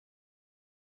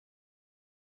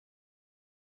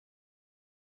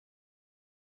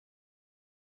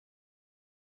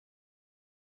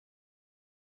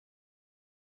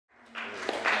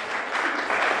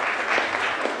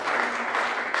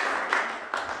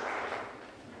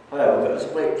Well, it's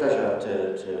a great pleasure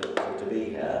to be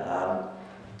here.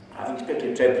 I think it's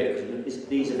particularly appropriate because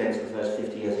these events were first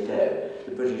 50 years ago.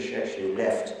 The British actually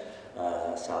left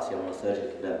South Yemen on the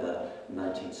 30th of November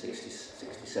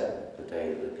 1967, the day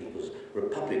that the People's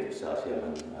Republic of South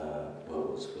Yemen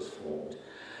was formed.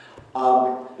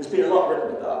 There's been a lot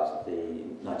written about the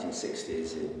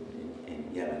 1960s in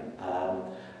Yemen,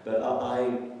 but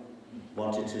I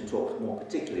wanted to talk more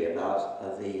particularly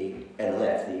about the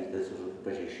NLF, the sort of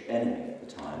British enemy at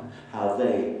the time, how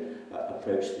they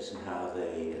approached this and how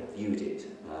they viewed it.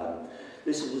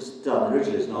 This was done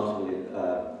originally as an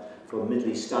article from Middle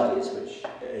East Studies, which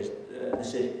is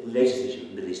the latest issue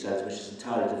of Middle East Studies, which is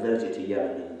entirely devoted to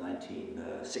Yemen in the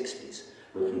 1960s,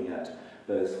 looking at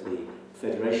both the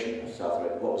Federation of South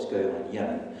Arabia, what was going on in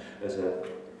Yemen. There's a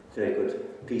very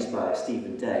good piece by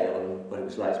Stephen Day on what it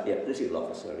was like to be a political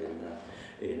officer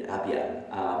in Abiyan,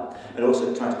 and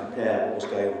also trying to compare what was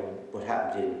going on, what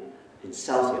happened in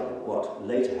South Yemen, what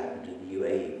later happened in the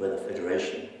UAE, where the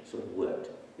Federation sort of worked.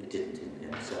 It didn't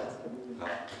in the South.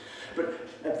 But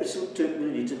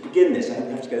to begin this, I think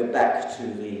we have to go back to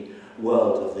the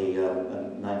world of the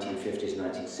 1950s and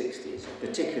 1960s,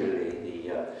 particularly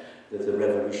the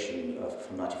revolution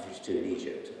from 1952 in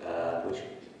Egypt, which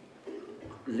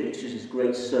led to this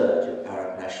great surge of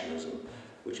Arab nationalism,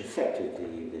 which affected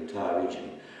the entire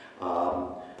region.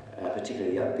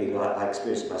 Particularly young people. I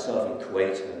experienced it myself in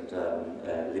Kuwait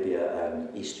and Libya and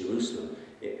East Jerusalem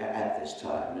at this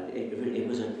time. And it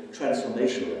was a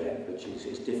transformational event, which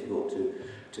is difficult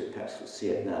to perhaps see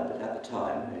it now, but at the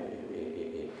time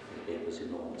it was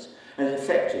enormous. And it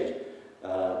affected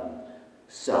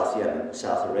South Yemen,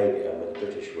 South Arabia, where the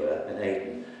British were, and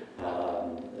Aden,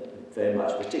 very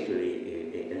much, particularly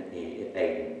in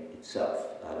Aden itself.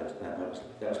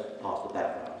 That was part of the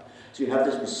background. So you have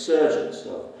this resurgence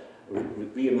of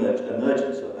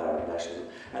emergence of Arab nationalism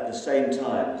at the same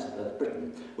time as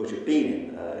Britain, which had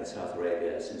been in South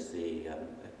Arabia since in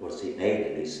Aden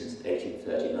at least since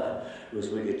 1839, was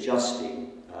really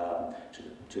adjusting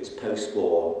to its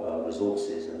post-war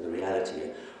resources and the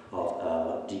reality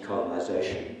of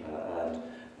decolonisation and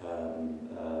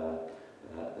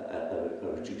a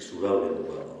reduced role in the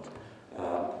world.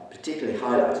 Particularly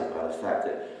highlighted by the fact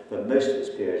that for most of this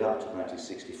period up to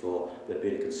 1964 there had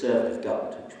been a Conservative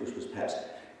government which was perhaps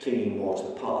clinging more to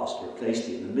the past, replaced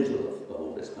in the middle of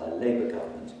all this by a Labour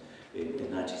government in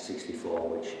 1964,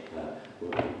 which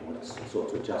sought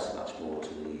to adjust much more to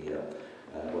the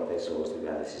what they saw as the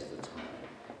realities of the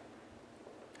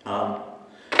time.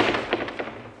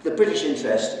 The British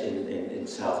interest in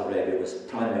South Arabia was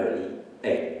primarily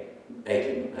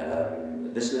Aden.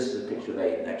 This is a picture of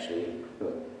Aden actually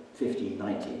from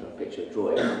 1519, a picture of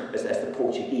drawing. That's the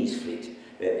Portuguese fleet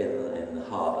in the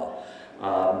harbour.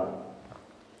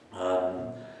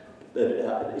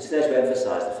 It's there to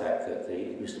emphasise the fact that the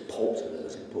use of port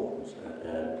was important.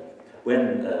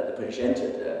 When the British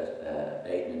entered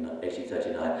Aden in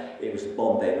 1839, it was the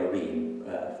Bombay Marine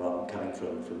coming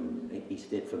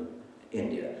from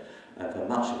India, and for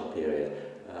much of the period,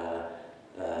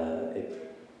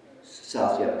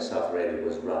 South Yemen, South Arabia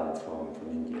was run from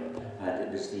India, and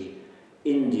it was the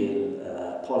Indian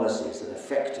policies that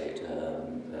affected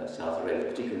South Arabia,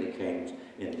 particularly came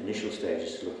in initial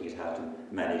stages looking at how to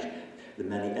manage the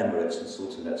many emirates and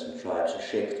sultanates and tribes and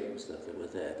sheikdoms that were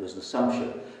there. There was an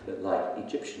assumption that, like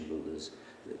Egyptian rulers,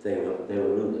 that they were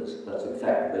rulers, but in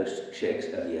fact most sheikhs,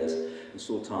 emirs and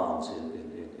sultans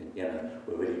in Yemen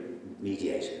were really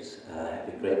mediators,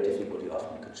 having great difficulty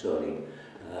often controlling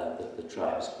the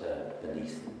tribes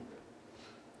beneath them.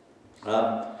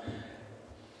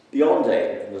 Beyond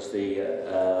Aden was the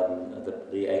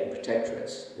Aden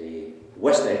Protectorates, the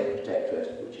West Aden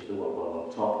Protectorate, which is the one on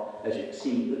top. As you can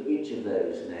see, each of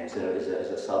those names there is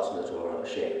a sultanate or a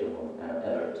sheikhdom or an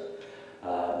emirate,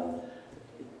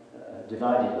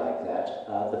 divided like that.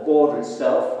 The border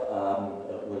itself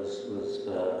was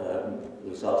the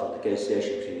result of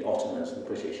negotiation between the Ottomans and the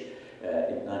British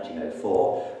in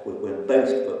 1904, when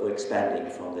both were expanding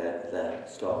from their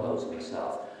strongholds in the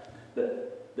south.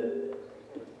 But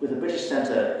with the British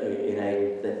centre in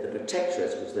Aden, the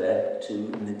Protectorate was there to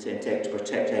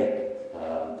protect Aden.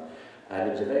 And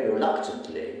it was very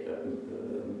reluctantly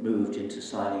moved into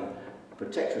signing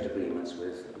protectorate agreements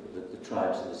with the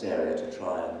tribes in this area to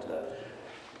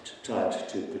try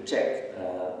to protect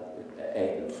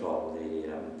Aden from the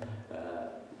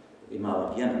Imam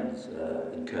of Yemen's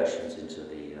incursions into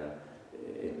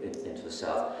the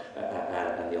south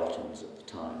and the Ottomans at the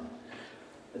time.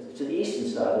 To the eastern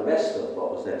side, the rest of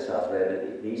what was then South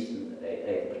Arabia, the eastern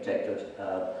Aden Protectorate,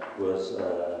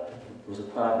 was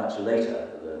acquired much later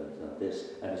than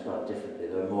this, and was run differently.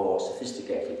 There were more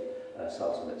sophisticated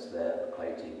sultanates there,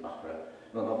 Kuwaiti, Bahra,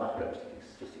 well, not Bahra,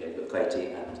 but Kuwaiti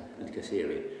and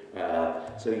Kathiri.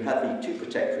 So you had the two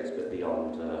protectorates, but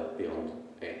beyond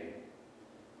Aden.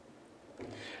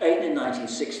 Aden in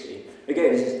 1960,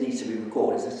 again, this needs to be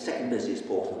recorded, it's the second busiest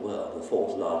port in the world, the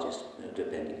fourth largest,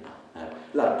 depending,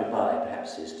 like Dubai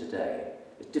perhaps is today.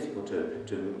 It's difficult to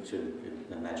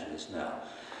imagine this now.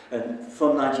 And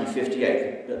from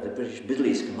 1958, the British Middle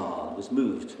East Command was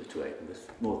moved to Aden with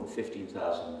more than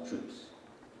 15,000 troops.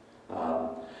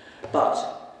 But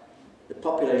the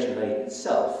population of Aden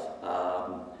itself,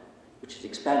 which has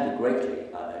expanded greatly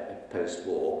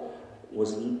post-war,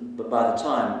 but by the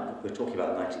time we're talking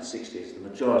about the 1960s, the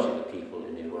majority of the people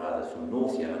in it were either from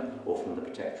North Yemen or from the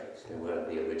protectorates. They weren't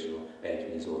the original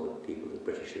Adenis or the people the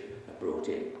British had brought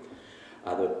in.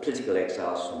 There were political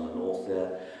exiles from the north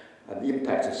there, and the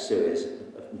impact of Suez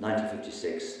of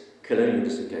 1956, colonial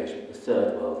disengagement, the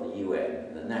Third World, the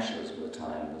UN, the nationalism at the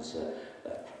time was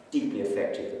deeply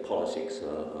affected the politics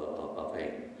of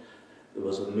Aden. There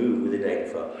was a move within Aden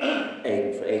for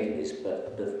Adenis,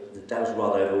 but that was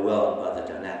rather overwhelmed by the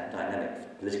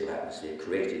dynamic political atmosphere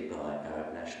created by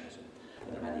Arab nationalism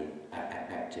and the many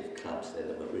active clubs there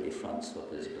that were really fronts for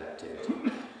political activity.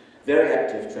 Very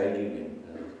active trade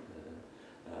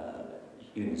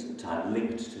unions at the time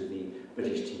linked to the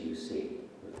British TUC,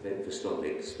 with strong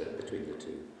links between the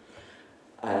two.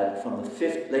 From the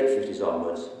late 50s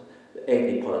onwards, the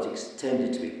Aden politics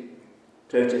tended to be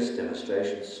protests,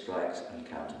 demonstrations, strikes, and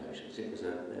counter-motions. It was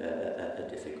a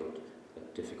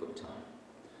difficult time.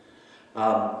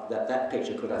 That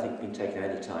picture could, I think, have been taken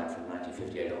any time from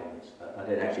 1958 onwards. I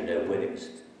don't actually know when it was,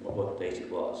 what date it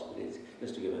was, but it's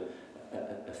just to give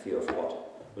a feel for what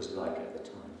it was like at the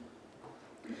time.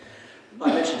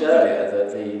 I mentioned earlier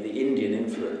that the Indian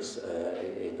influence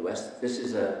in the West. This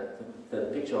is the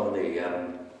picture on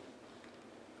the.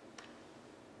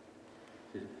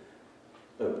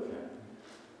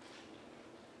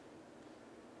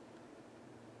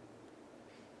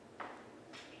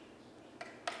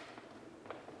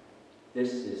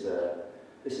 This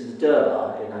is the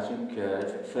Durbar in, I think,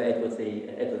 for Edward VII.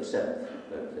 Edward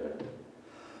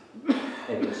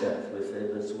VII with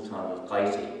the Sultan of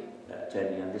Kuwait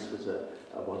attending, and this was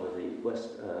one of the West.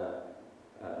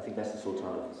 I think that's the Sultan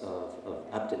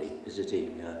of Abdali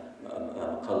visiting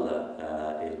Makalla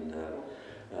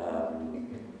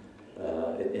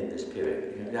in this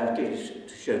period. I'll give you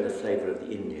to show the flavour of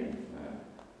the Indian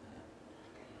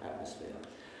atmosphere.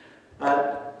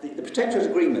 The protectorate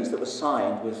agreements that were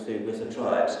signed with the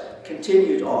tribes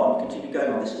continued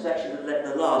going on. This is actually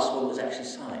the last one that was actually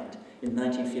signed in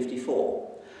 1954,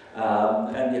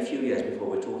 only a few years before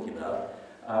we're talking about,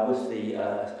 with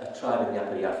a tribe in the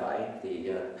Upper Yafai,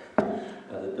 the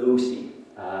Dosi.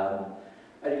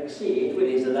 And you can see it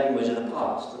really is the language of the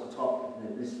past at the top,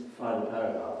 this final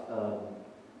paragraph,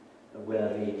 where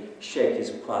the sheikh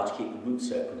is required to keep the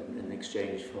routes open in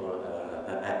exchange for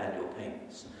annual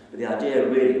payments. But the idea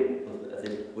really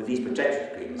with these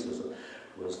protectorate agreements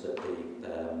was that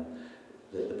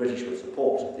the British would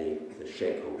support the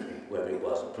sheikh, wherever he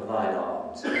was, provide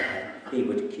arms, and he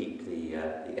would keep the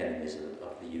enemies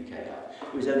of the UK out.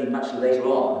 It was only much later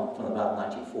on, from about the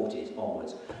 1940s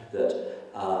onwards, that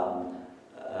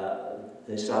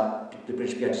the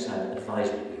British began to sign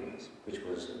advisory agreements,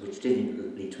 which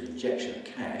didn't lead to an injection of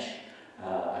cash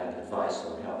and advice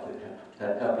on helping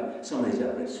some of these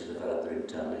emirates to develop their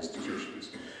internal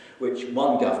institutions, which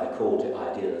one governor called it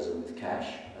idealism with cash,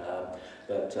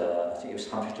 but I think it was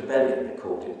Humphrey Trevelyan that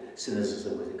called it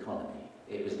cynicism with economy.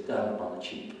 It was done on the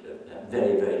cheap,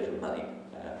 very, very little money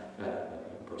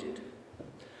put into it.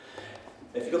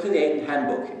 If you look at the Aden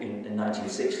Handbook in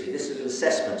 1960, this is an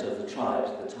assessment of the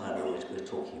tribes at the time we're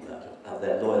talking about, of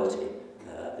their loyalty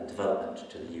and development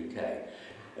to the UK.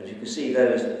 And you can see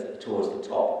those towards the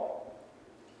top,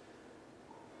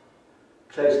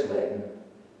 close to Aden,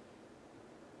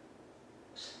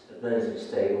 relatively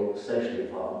stable, socially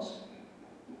advanced.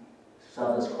 Some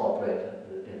others cooperate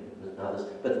with others,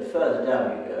 but the further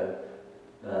down you go,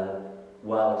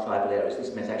 wild tribal areas,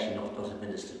 this meant actually not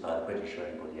administered by the British or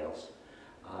anybody else.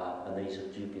 And these are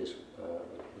dubious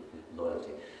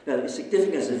loyalty. Now, the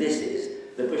significance of this is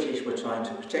the British were trying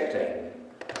to protect Aden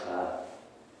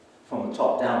from the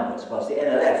top downwards, whilst the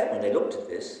NLF, when they looked at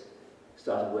this,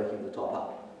 started working the top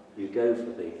up. You go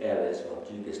for the areas of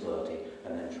dubious loyalty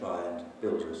and then try and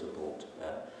build your support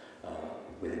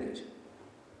within it.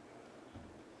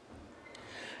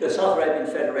 The South Arabian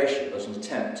Federation was an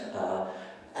attempt,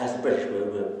 as the British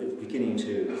were beginning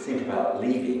to think about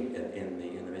leaving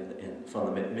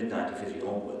from the mid-1950s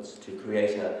onwards to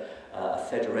create a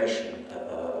federation,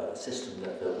 a system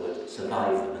that would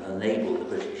survive them and enable the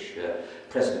British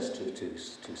presence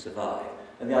to survive.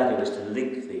 And the idea was to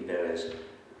link the various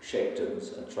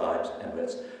sheikdoms and tribes,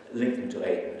 emirates, link them to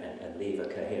Aden and leave a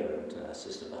coherent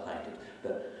system behind it.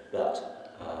 But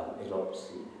it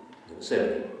obviously, there were so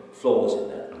many flaws in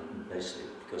that, basically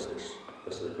because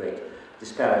of the great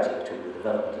disparity between the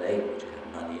development of Aden, which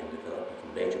had money, and development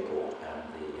from Major Port,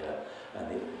 and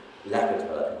the lack of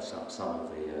development in some of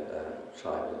the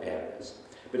tribal areas.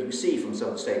 But you can see from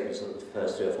some statements, of the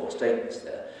first 3 or 4 statements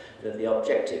there, that the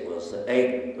objective was that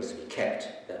Aden was to be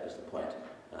kept, that was the point,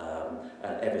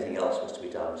 and everything else was to be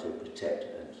done to protect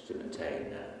and to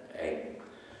maintain Aden.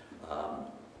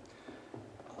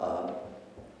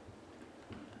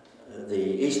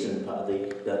 The eastern part,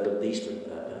 the eastern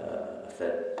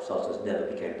sultanates never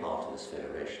became part of this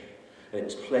federation. It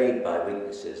was plagued by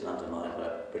weaknesses and undermined by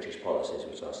British policies,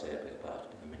 which I'll say a bit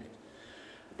about in a minute.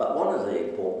 But one of the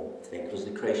important things was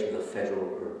the creation of the federal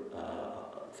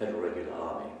regular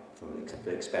army from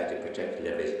the expanded protected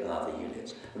levies and other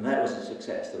units. And that was a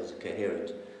success. There was a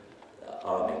coherent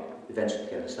army, eventually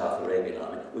became the South Arabian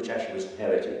Army, which actually was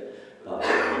inherited by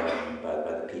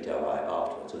the PWI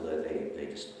afterwards, although they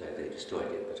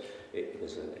destroyed it. But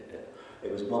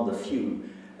it was one of the few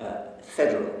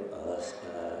federal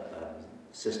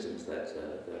systems that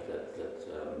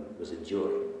was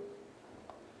enduring.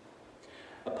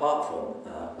 Apart from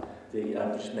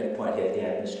I'll just make a point here, the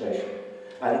administration.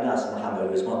 Ali Nasser Mohammed, who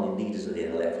was one of the leaders of the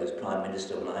NLF, was Prime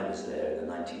Minister when I was there in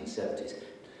the 1970s.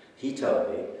 He told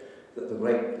me that the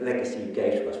great legacy you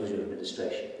gave to us was your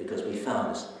administration, because we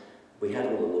found we had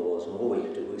all the laws, and all we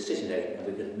could do was sit in Aden and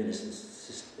we could administer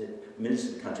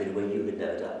the country in a way you had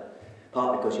never done.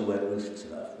 Partly because you weren't ruthless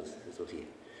enough, was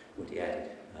what he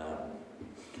added.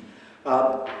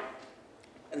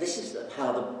 And this is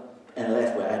how the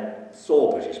NLF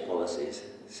saw British policies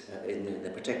in the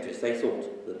protectorates. They thought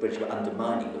that the British were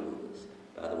undermining the rulers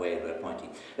by the way they were appointing.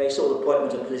 They saw the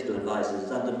appointment of political advisors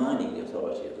as undermining the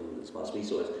authority of the rulers, whilst we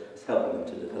saw it as helping them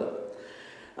to develop.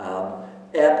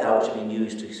 Air power, which had been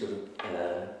used to sort of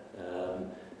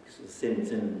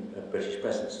thin British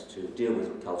presence to deal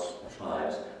with cultural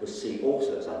tribes, was seen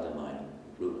also as undermining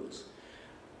rulers.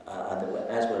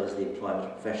 As well as the employment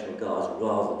of professional guards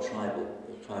rather than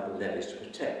tribal levies to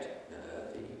protect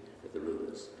the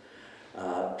rulers.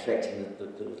 Collecting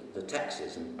the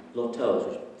taxes and lot tolls,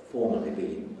 which formerly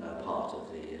been part of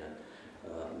the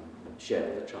share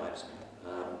of the tribes,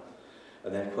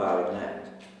 and then acquiring land.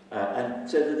 And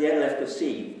so that the NLF could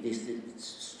see,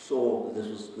 saw that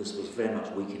this was very much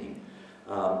weakening,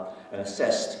 and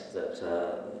assessed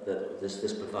that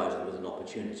this provided them with an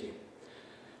opportunity.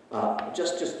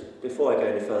 Just before I go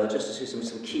any further, just to see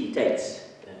some key dates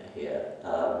here,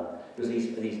 because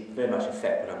these very much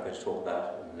affect what I'm going to talk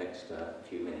about in the next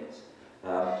few minutes.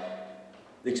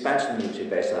 The expansion of the military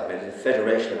base I've made, the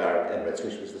Federation of Arab Emirates,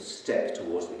 which was the step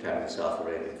towards becoming the South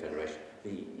Arabian Federation.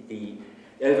 The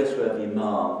overthrow of the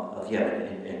Imam of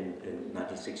Yemen in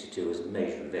 1962 was a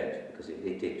major event because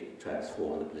it did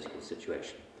transform the political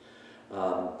situation.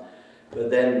 But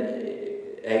then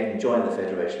Aden joined the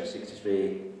Federation in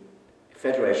 1963.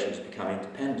 Federations become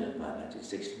independent by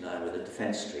 1969 with a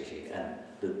defence treaty and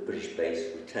the British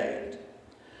base retained.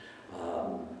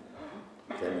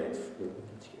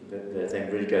 Then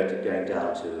really going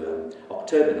down to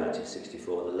October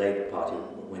 1964, the Labour Party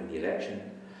win the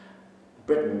election.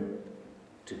 Britain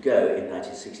to go in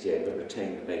 1968 but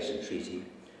retain the base and treaty.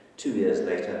 2 years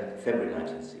later, February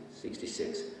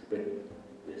 1966, Britain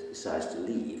decides to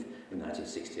leave in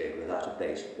 1968 without a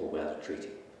base or without a treaty.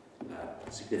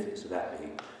 The significance of that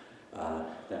being,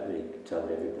 that really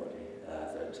told everybody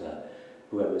that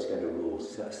whoever was going to rule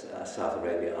South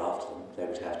Arabia after them, they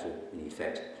would have to, in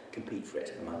effect, compete for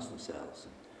it amongst themselves.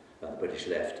 The British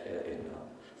left in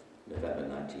November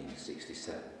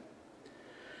 1967.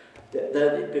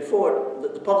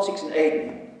 The politics in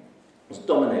Aden was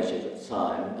dominated at the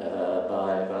time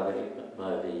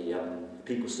by the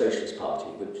People's Socialist Party,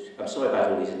 which, I'm sorry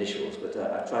about all these initials, but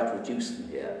I tried to reduce them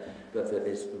here, but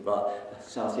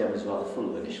South Yemen is rather full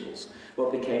of initials.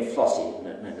 What became Flossie,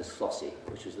 known as Flossie,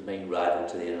 which was the main rival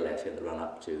to the NLF in the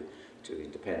run-up to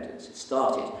independence. It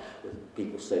started with the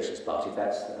People's Socialist Party.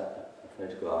 That's a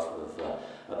photograph of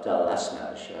Abdul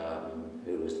Asmaj,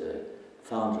 who was the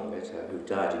founder of it, who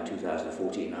died in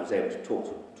 2014. I was able to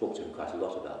talk to him quite a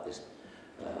lot about this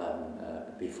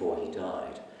before he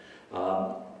died.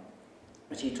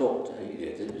 But he talked,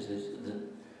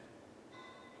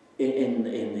 in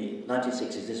the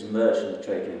 1960s, this emerged from the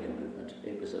trade union movement.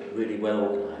 It was a really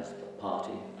well-organised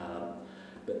party,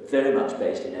 but very much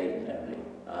based in Aden only,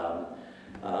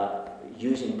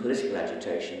 using political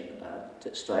agitation,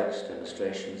 strikes,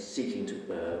 demonstrations, seeking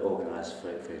to organise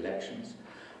for elections,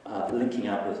 linking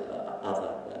up with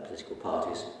other political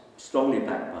parties, strongly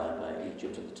backed by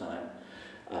Egypt at the time,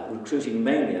 recruiting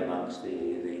mainly amongst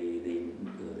the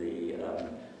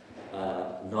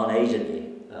non-Adenly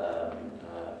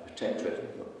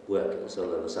protectorate workers,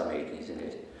 although there were some Adenese in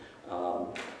it.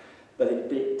 But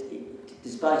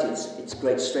despite its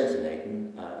great strength in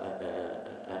Aden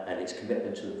and its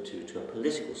commitment to a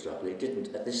political struggle, it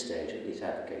didn't, at this stage, at least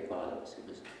advocate violence.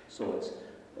 It saw its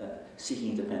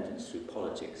seeking independence through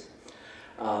politics.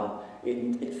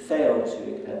 It failed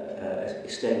to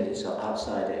extend itself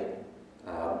outside Aden,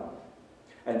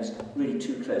 and it's really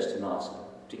too close to Nasser,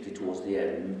 particularly towards the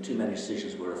end. Too many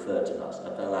decisions were referred to Nasser.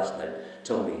 Al-Asad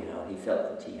told me how he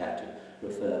felt that he had to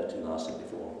refer to Nasser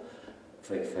before,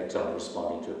 for example,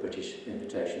 responding to a British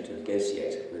invitation to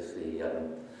negotiate with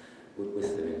them in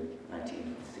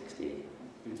 1960.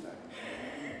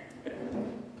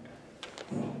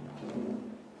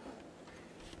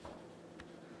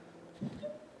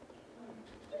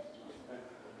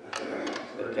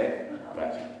 Okay,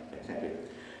 right. Thank you.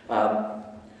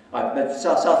 But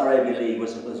South Arabia League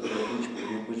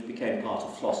which became part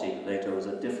of Flossie later, was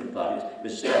a different party. It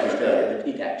was established earlier, but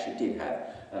it actually did have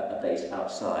a base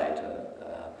outside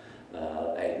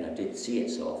Aden, and did see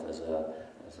itself as a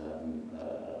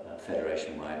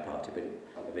federation-wide party,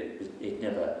 but it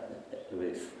never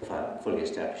really fully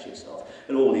established itself.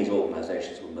 And all these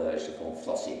organisations were merged to form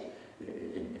Flossie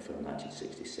from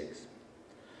 1966.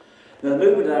 Now, the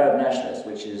movement of Arab nationalists,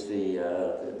 which is these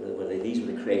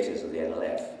were the creators of the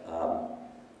NLF.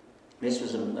 This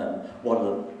was one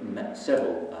of the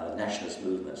several nationalist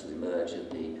movements that emerged in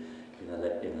the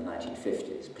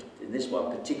 1950s. In this one,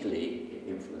 particularly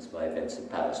influenced by events in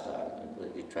Palestine and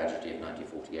the tragedy of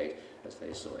 1948, as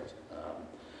they saw it.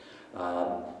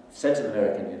 Central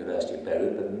American University of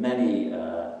Beirut, but many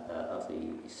of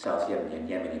the South Yemeni and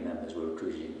Yemeni members were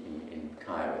recruited in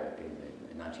Cairo in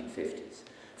the 1950s.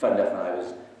 Funny enough, when I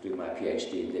was doing my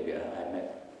PhD in Libya, I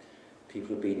met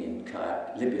people who'd been in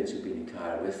Cairo, Libyans who'd been in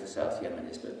Cairo with the South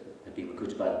Yemenis, but had been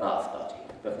recruited by the Ba'ath Party.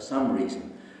 But for some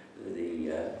reason,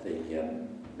 the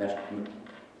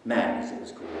man, as it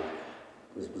was called,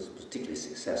 was particularly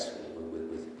successful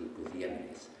with the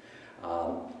Yemenis.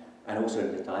 And also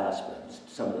in the diaspora,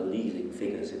 some of the leading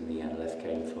figures in the NLF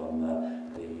came from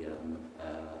the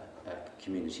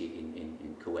community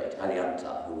in Kuwait. Ali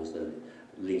Antar, who was the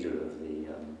leader of the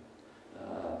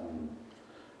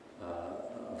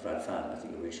of Radfan, I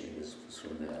think originally was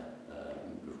from there,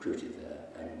 recruited there,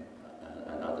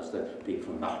 and others, being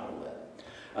from Mahmoud there.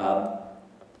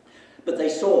 But they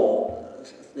saw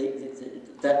this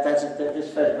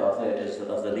photograph there is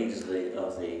of the leaders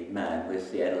of the man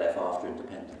with the NLF after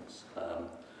independence.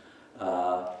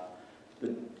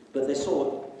 But they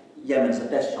saw Yemen's the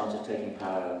best chance of taking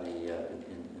power in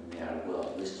the Arab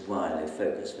world. This is why they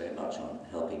focused very much on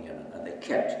helping Yemen, and they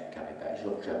kept coming back.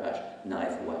 Shabash,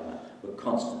 Naif, the white man, were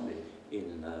constantly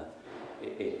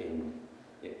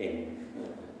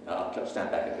I'll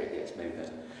stand back a bit, yes, maybe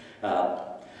better.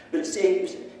 But it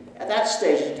seems, at that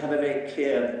stage, it didn't have a very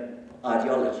clear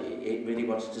ideology. It really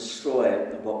wanted to destroy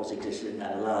what was existing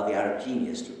and allow the Arab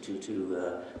genius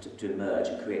to emerge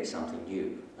and create something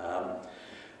new.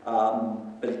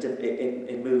 But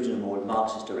it moved in a more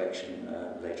Marxist direction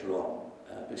later on.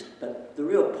 But the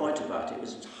real point about it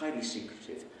was it's highly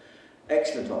secretive,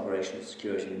 excellent operational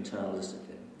security and internal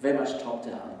discipline, very much top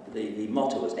down. The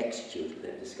motto was execute,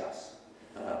 then discuss.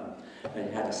 And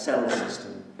it had a cell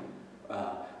system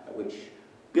which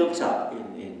built up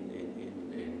in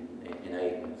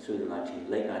Aden through the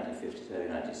late 1950s, early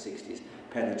 1960s,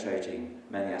 penetrating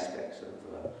many aspects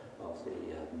of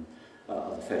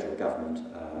the federal government.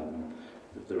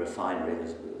 The refinery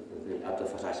was Abdel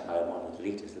Fattah Ismail, one of the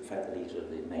leaders. The leader of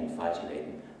the main fight in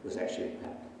Aden was actually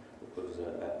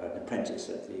an apprentice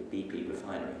at the BP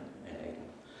refinery in Aden.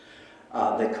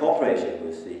 They cooperated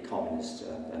with the communists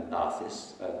and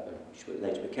Baathists, which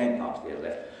later became part of the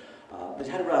NLF. But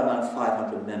it had around about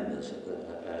 500 members at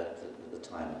the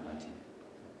time of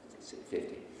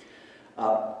 1950.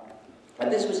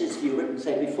 And this was his view, written,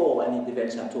 say, before any of the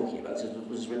events I'm talking about. So it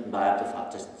was written by Abdel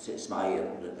Fattah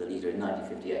Ismail, the leader, in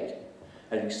 1958.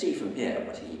 And you can see from here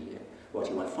what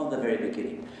he wanted from the very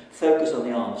beginning. Focus on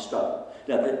the armed struggle.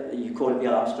 Now, you call it the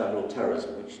armed struggle or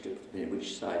terrorism,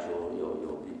 which side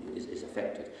is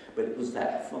affected. But it was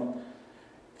that, from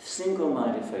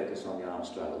single-minded focus on the armed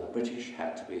struggle. The British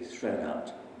had to be thrown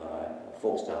out,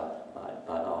 forced out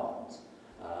by arms,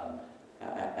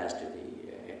 as did the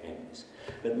enemies.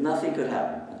 But nothing could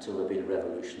happen until there had been a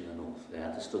revolution in the north. They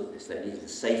understood this. They needed a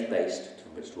safe base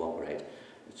from which to operate,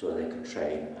 so they could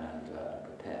train and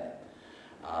prepare.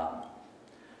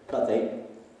 But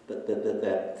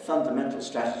their fundamental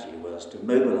strategy was to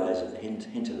mobilise at the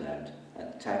hinterland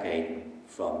and attack Aden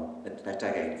from the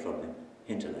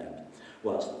hinterland,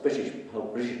 whilst the whole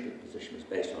British position was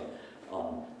based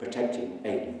on protecting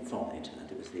Aden from the hinterland.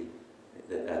 It was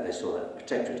they saw that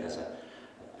protectorate as a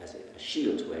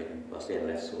shield to Aden, whilst the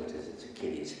NLF saw it as its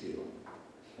Achilles heel.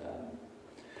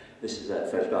 This is a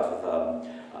photograph of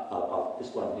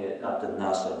this one here, Abdel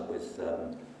Nasser, with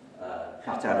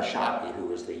Khatam Shaabi, who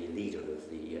was the leader of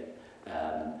the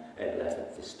NLF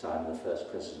at this time, the first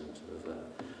president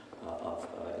of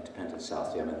independent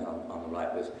South Yemen, on the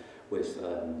right with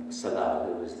Salah,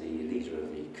 who was the leader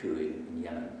of the coup in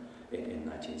Yemen in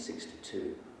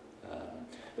 1962.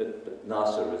 But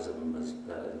Nasserism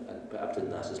and Abdel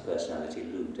Nasser's personality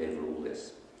loomed over all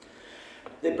this.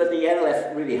 But the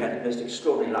NLF really had the most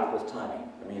extraordinary luck with timing.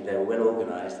 I mean, they were well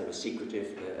organised, they were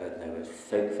secretive, they were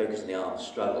focused on the armed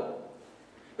struggle.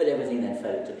 But everything then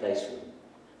fell into place for them.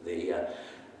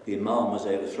 The Imam was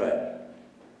overthrown.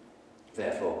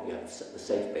 Therefore, you have the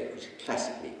safe base, which is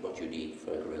classically what you need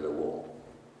for a guerrilla war.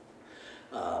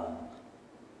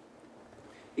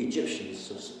 Egyptian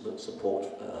support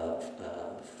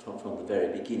from the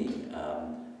very beginning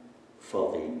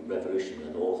for the revolution in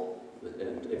the north,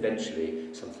 and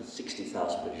eventually some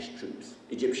 60,000 British troops,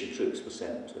 Egyptian troops, were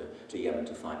sent to Yemen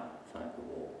to fight the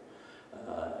war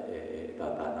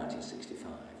about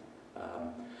 1965.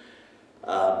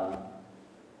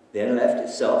 The NLF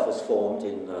itself was formed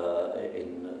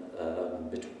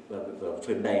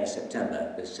between May and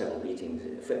September. There's several meetings,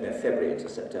 February to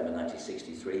September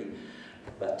 1963.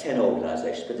 About 10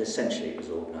 organisations, but essentially it was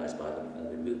organised by the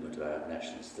movement of Arab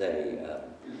nationalists. They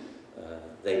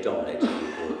dominated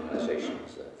the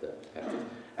organisations that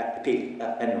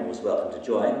anyone was welcome to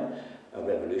join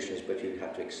revolutions, but you'd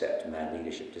have to accept man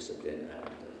leadership, discipline, and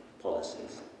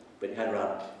policies. But it had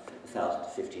around 1,000 to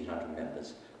 1,500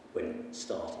 members when it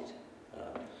started.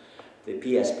 The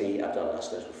PSP, Abdul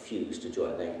Nasser, refused to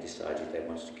join. They decided they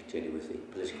wanted to continue with the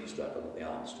political struggle, not the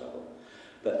armed struggle.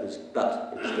 But it was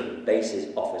given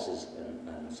bases, officers,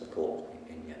 and support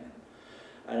in Yemen.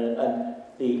 And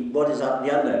what is the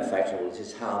unknown factor in all this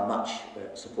is how much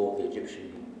support the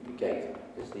Egyptian gave them.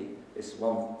 It's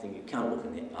one thing you can't look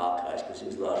in the archives, because it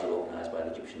was largely organised by the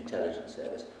Egyptian intelligence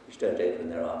service, which don't open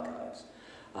their archives.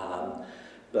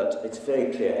 But it's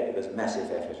very clear it was a massive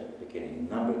effort at the beginning.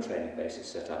 A number of training bases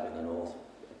set up in the north.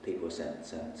 People were sent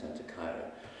to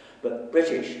Cairo. But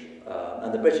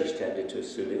the British tended to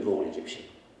assume it was all Egyptian,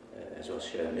 as was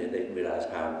shown. They didn't realise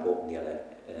how important the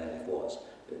NLF was.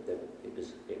 It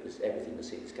was everything was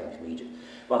seen as coming from Egypt.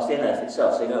 Whilst the NLF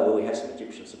itself saying, oh, well, we had some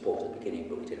Egyptian support at the beginning,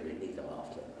 but we didn't really need them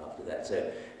after that.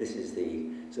 So this is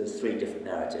there's three different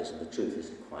narratives, and the truth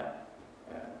isn't quite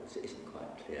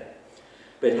clear.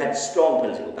 But it had strong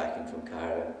political backing from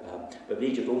Cairo. But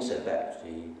Egypt also backed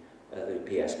the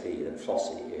PSP and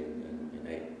Flossie in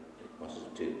Aden.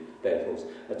 Wanted to do both horses.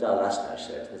 Adal Asnash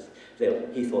said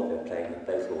he thought they were playing with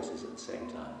both horses at the same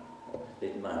time. They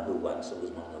didn't mind who won, so there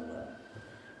was one of them won.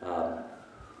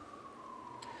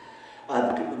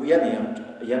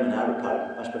 The Yemen Arab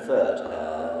Party much preferred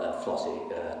Flossie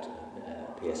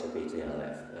PSP to the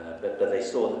NLF, but they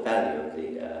saw the value of the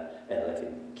NLF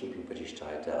in keeping British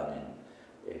tied down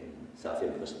in South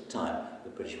Yemen, because at the time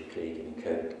the British were clearly giving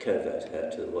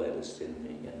covert to the royalists in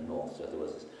the north, so there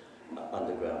was this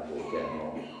underground war going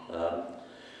on.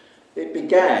 It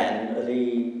began,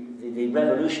 the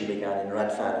revolution began in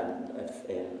Radfan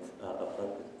in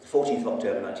 14th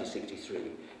October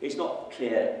 1963. It's not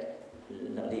clear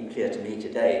to me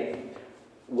today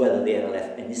whether the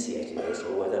NLF initiated this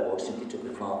or whether it simply took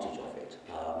advantage of it.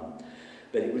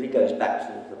 But it really goes back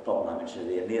to the problem I mentioned,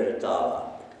 the Emir Adala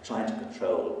trying to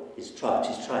control his tribes.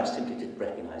 His tribes simply didn't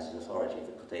recognise his authority,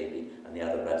 the Qutaybi and the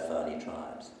other Radfani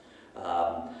tribes.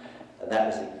 And that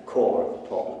was the core of the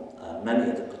problem.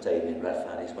 Many of the Qutaybi and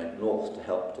Radfanis went north to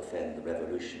help defend the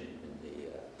revolution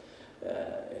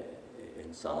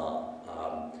in Sana'a.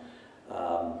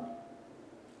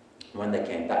 When they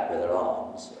came back with their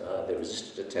arms, they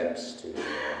resisted attempts to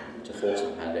force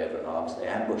them to hand over arms. They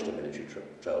ambushed a military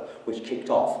patrol, which kicked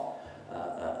off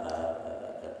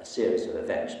a series of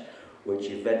events, which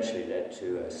eventually led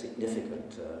to a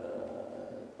significant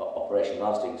operation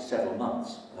lasting several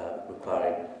months,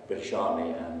 requiring British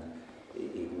Army and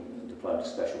even deployment of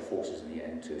special forces in the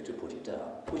end to put it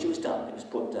down. Which it was done. It was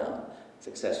put down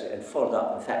successfully and followed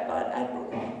up, in fact, by an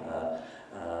admirable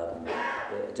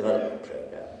development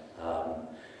program.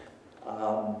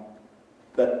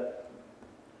 But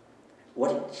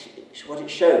what it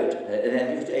showed, and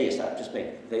then yes, I just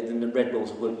think the Red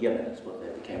Bulls of Yemen is what they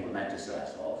became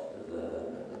romanticised of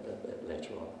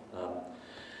later on.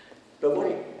 But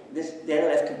the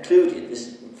NLF concluded,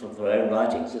 this from their own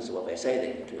writings, this is what they say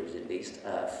they concluded at least,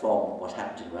 from what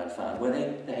happened in Radfan, where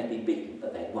they had been beaten,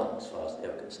 but they had won as far as they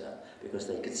were concerned, because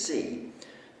they could see,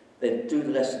 they drew the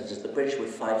lessons as the British would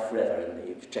fight forever in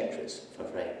the protectorates for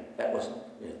Aden. That wasn't,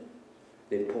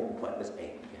 the important point was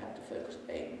Aden. You had to focus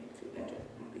on Aden if you were going to be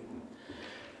beaten.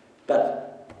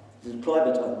 But the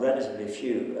deployment of relatively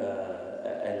few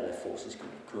NLF forces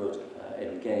could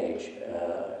engage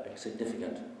a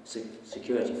significant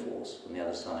security force on the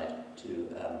other side to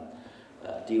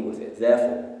deal with it.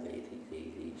 Therefore,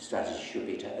 the strategy should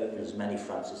be to open as many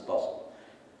fronts as possible,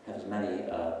 have as many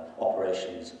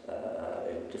operations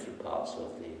in different parts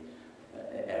of the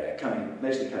area,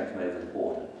 mostly coming from over the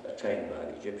border, trained by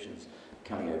the Egyptians,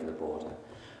 coming over the border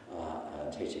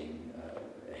and hitting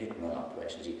on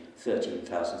operations.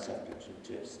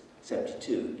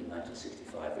 13,772 in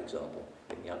 1965, for example,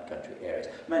 in the upcountry areas.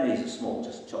 Many of these are small,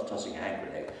 just tossing a hand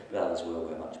grenade, but others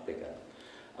were much bigger.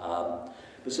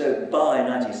 But so by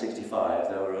 1965,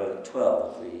 there were 12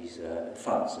 of these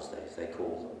fronts, as they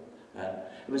call them. And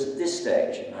it was at this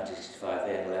stage, in 1965,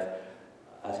 the NLF,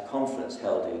 at a conference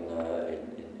held in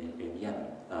Yemen,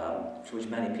 to which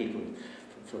many people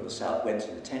from the south went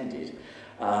and attended,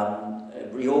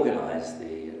 reorganised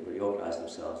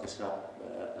themselves and set up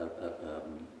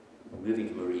moving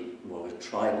from more of a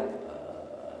tribal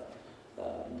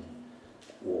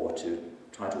war to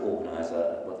try to organise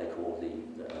what they call the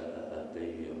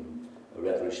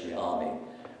revolutionary army,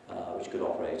 which could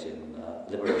operate in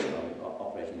liberation army,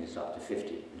 operating in up to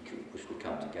 50, which would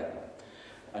come together,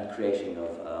 and creating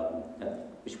of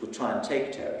which would try and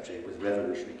take territory with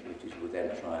revolutionary communities who would then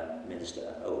try and administer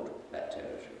and hold that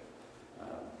territory.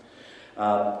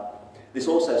 This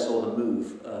also saw the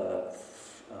move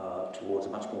towards a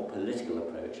much more political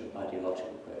approach and ideological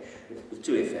approach, with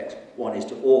two effects. One is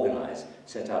to organise,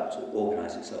 set up to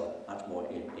organise itself much more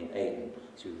in Aden,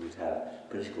 so we would have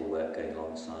political work going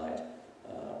alongside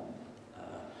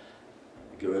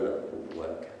guerrilla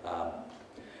work.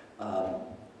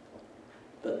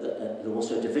 But there were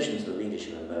also divisions of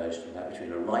leadership emerged from that,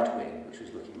 between a right wing, which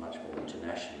was looking much more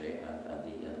internationally, and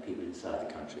the people inside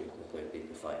the country,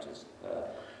 the fighters.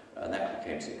 And that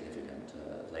became significant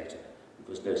later. There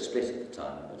was no split at the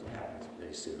time, but it happened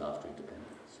very soon after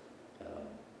independence.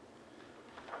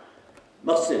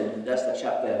 Mohsin, that's that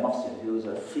chap there, Mohsin, who was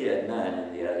a feared man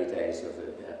in the early days of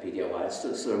the PDOI,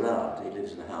 still around. He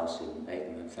lives in a house in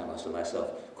Aden, and Thanos and myself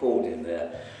called him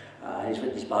there. He's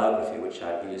written his biography, which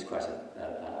I've used quoting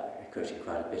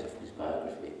quite a bit of his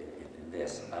biography in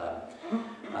this.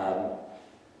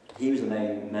 He was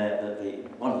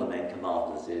one of the main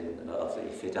commanders of the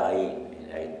Fidayeen in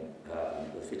Aden.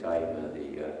 The Fidayeen were the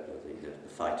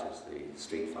fighters, the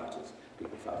street fighters,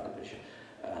 people fighting the British.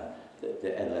 The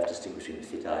NLF distinguished between the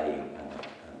Fidayeen and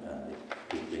the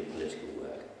people in political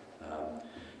work.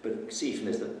 But see from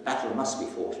this, the battle must be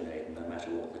fought in Aden, no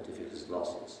matter what the difficulties and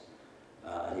losses.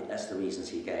 And that's the reasons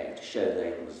he gave, to show that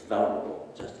Aden was vulnerable,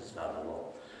 just as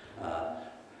vulnerable.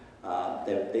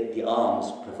 The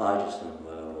arms provided to them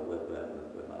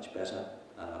were much better,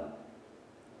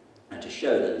 and to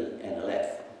show that the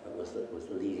NLF was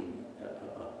the leading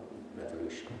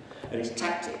revolution. And its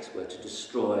tactics were to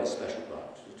destroy special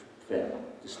branch,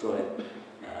 destroy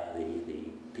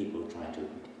the people trying to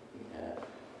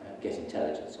get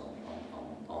intelligence on them,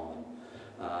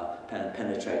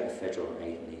 penetrate the federal and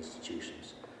Aden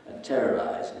institutions, and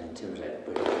terrorise and intimidate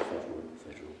the British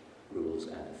federal rules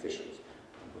and officials,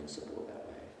 and win support that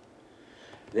way.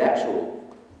 The actual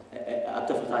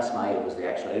Abdul Fattah Ismail was the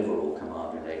actual overall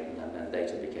commander in Aden, and then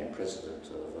later became president of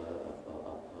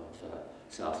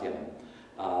South Yemen.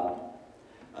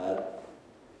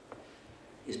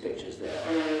 His picture's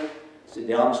there. So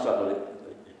the armed struggle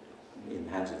in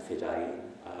the hands of the Fidayeen.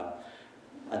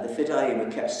 And the Fidayeen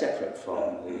were kept separate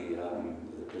from the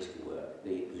political work.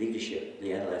 The leadership, the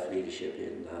NLF leadership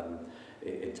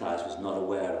in Taiz was not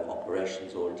aware of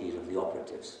operations or indeed of the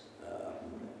operatives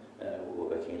who were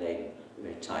working in Aden,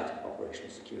 very tight operational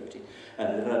security.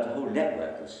 And they developed a whole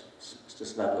network to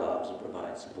smuggle arms and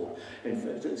provide support.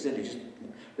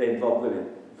 They involved women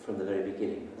from the very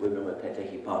beginning. Women were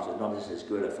taking part in not just as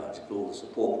guerrilla fighting, but all the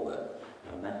support work.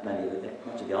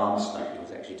 Much of the arms smuggling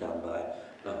was actually done by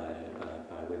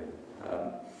women.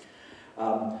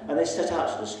 And they set out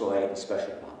to destroy Aden's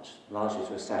special branch, largely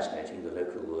through assassinating the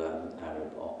local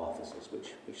Arab officers,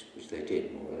 which they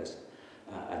did, more or less,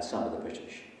 and some of the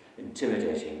British,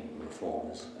 intimidating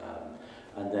reformers,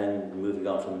 and then moving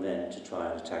on from then to try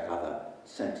and attack other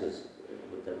centres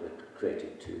were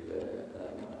created to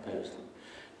oppose them.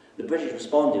 The British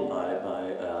responded by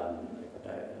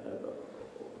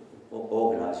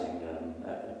organising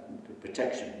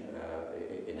protection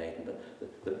in Aden, but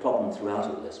the problem throughout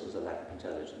all this was a lack of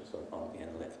intelligence on the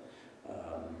NLF.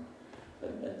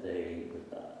 And they,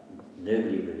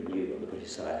 nobody really knew on the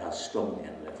British side how strong the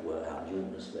NLF were, how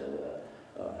numerous they were,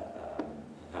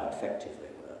 how effective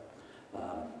they were.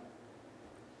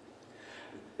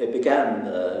 It began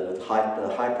with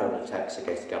high-profile attacks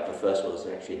against the capital. The first was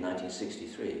actually in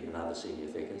 1963, and other senior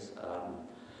figures.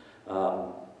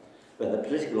 When the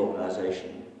political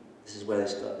organisation, this is where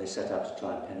they set out to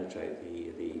try and penetrate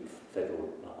the federal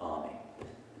army.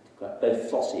 Both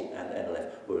Flossie and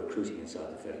NLF were recruiting inside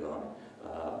the federal army,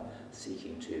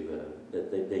 seeking to,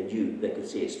 they knew they could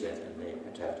see its strength and they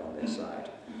had to have it on their side.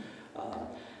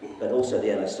 But also the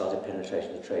NLF started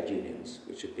penetration of the trade unions,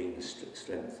 which had been the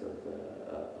strength of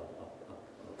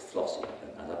Flossie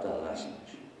and Abdullah.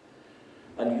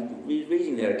 And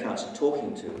reading their accounts and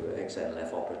talking to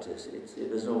ex-NLF operatives, it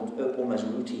was an almost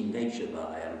routine nature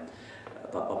by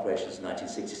operations in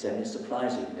 1967. It's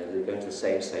surprising, you know, they go to the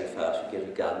same safe house, you get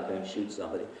a gun, go and shoot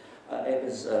somebody.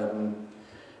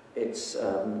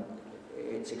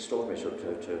 It's extraordinary to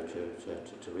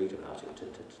read about it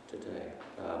today,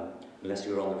 unless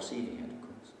you're on the receiving end, of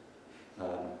course.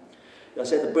 I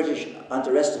said the British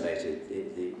underestimated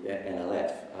the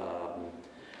NLF.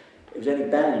 It was only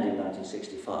banned in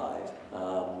 1965,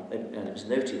 and it was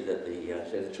noted that the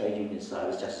trade union side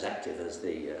was just as active as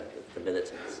the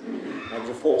militants. And it was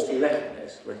a force to be reckoned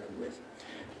with.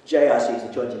 JIC's,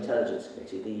 the Joint Intelligence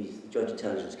Committee, these Joint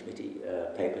Intelligence Committee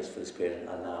papers for this period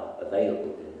are now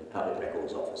available in the Public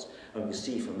Records Office. And we can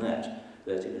see from that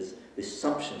it was the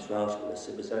assumption throughout all this,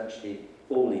 it was actually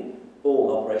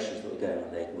all operations that were going on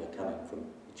in Aden were coming from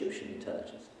Egyptian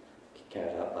intelligence,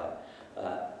 carried out by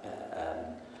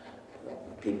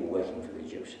people working for the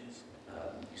Egyptians.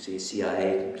 You see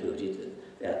CIA concluded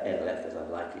that NLF was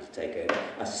unlikely to take over.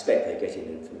 I suspect they're getting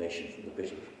information from the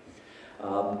British.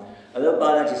 Although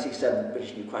by 1967 the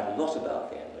British knew quite a lot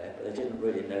about the NLF, but they didn't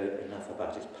really know enough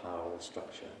about its power or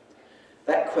structure.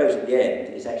 That quote at the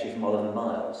end is actually from Oliver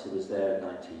Miles, who was there in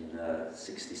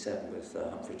 1967 with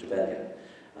Humphrey's Rebellion,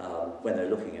 when they were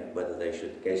looking at whether they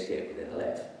should negotiate with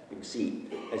NLF. You can see,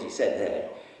 as he said there,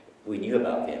 we knew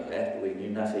about the NLF, but we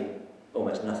knew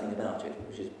almost nothing about it,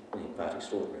 which is really quite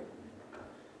extraordinary.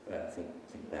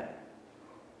 Think back.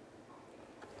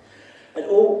 It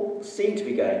all seemed to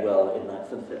be going well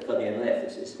for the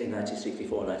NLF in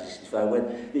 1964 and 1965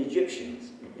 when the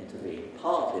Egyptians intervened,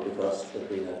 partly because there had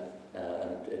been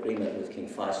an agreement with King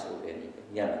Faisal in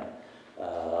Yemen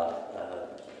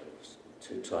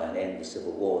to try and end the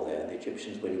civil war there. The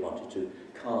Egyptians really wanted to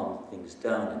calm things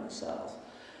down in the south.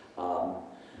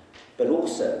 But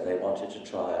also they wanted to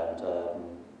try and,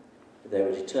 they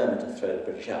were determined to throw the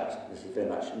British out. This is very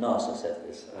much, Nasser said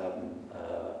this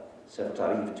several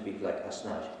times, even to people like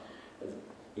Asnaj.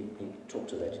 He talked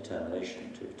to their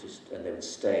determination and they would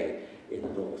stay in the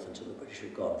north until the British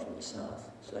had gone from the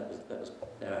south. So that was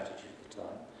their attitude at the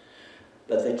time.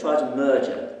 But they tried to merge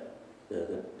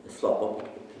the flop,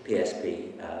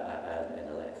 PSP and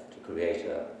NLF to create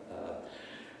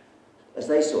as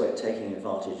they saw it, taking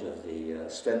advantage of the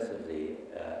strength of the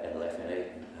NLF in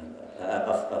Aden,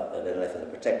 of NLF and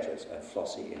the protectorates, and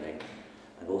Flossie in Aden,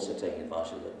 and also taking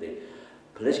advantage of the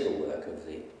political work of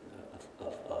the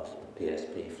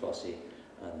PSP, Flossie,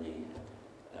 and the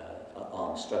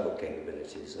armed struggle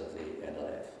capabilities of the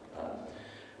NLF.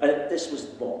 And this was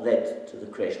what led to the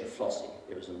creation of Flossie.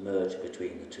 It was a merge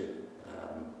between the two,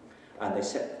 and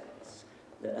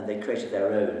they created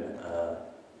their own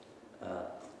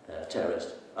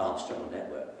terrorist armed struggle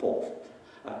network, PORF.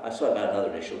 I saw about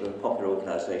another initial, the Popular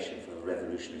Organisation for the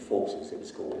Revolutionary Forces, it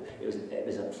was called. It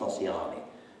was a Flossie army,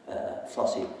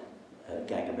 Flossie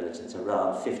gang of militants,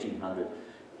 around 1,500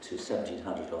 to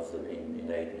 1,700 of them in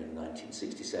Aden in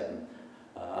 1967,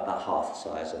 about half the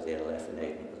size of the NLF in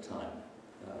Aden at the time.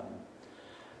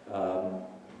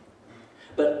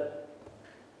 But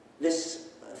this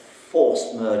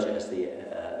forced merger, as the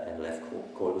NLF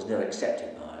called it, was never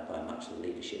accepted by much of the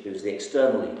leadership. It was the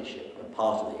external leadership, and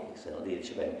part of the external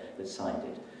leadership that signed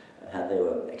it, and they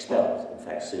were expelled, in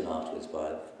fact, soon afterwards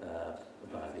by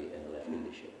the NLF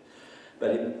leadership.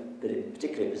 But in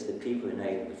particular, it was the people in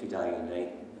Aden, the Fidai in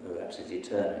Aden, who were absolutely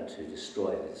determined to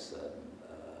destroy this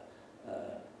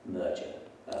merger.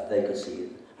 They could see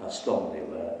how strong they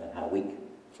were and how weak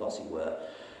Flossie were,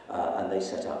 and they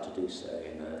set out to do so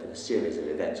in a series of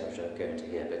events, which I won't go into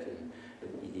here, but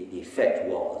the effect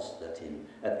was that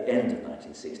at the end of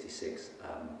 1966,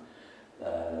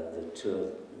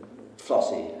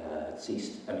 Flossie had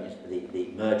ceased, I mean, the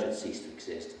merger had ceased to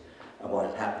exist, and what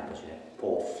had happened was,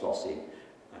 poor Flossie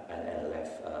and NLF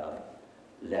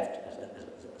left at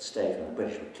a stage when the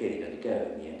British were clearly going to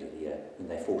go in the end of the year, and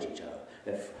they fought each other.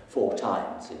 4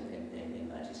 times in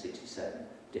 1967,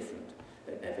 different,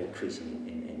 increasing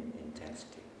in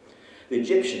intensity. The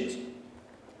Egyptians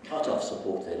cut off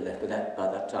support to the NLF, but by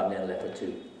that time the NLF were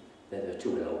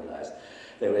too well organised.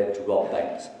 They were able to rob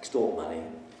banks, extort money,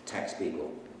 tax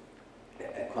people,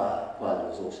 acquire the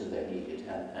resources they needed,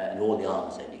 and all the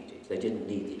arms they needed. They didn't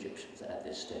need the Egyptians at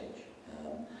this stage,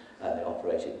 and they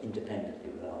operated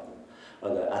independently without them.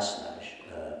 Although Asnaj,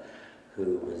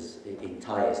 who was in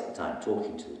Thais at the time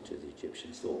talking to the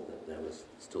Egyptians, thought that there was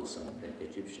still some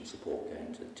Egyptian support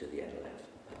going to the NLF.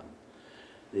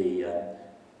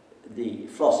 The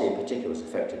Flossie in particular was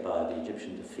affected by the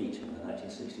Egyptian defeat in the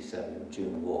 1967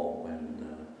 June War,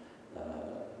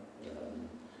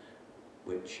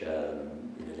 which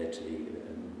led to the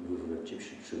move of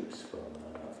Egyptian troops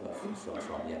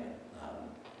from Yemen.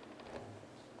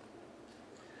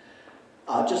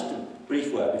 Just a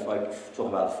brief word before I talk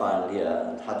about the final year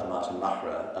and Hadramawt and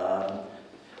Mahra.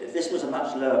 This was a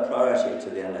much lower priority to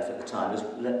the NLF at the time. It was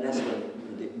less of a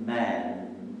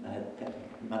man, had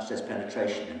much less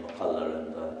penetration in Mokalla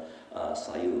and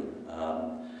Sayoun.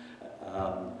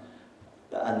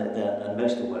 And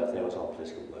most of the work there was on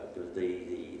political work.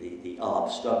 The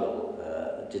armed struggle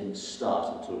didn't start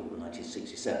until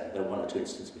 1967. There were 1 or 2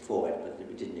 instances before it, but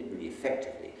it didn't really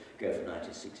effectively go from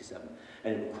 1967.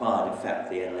 And it required, in fact,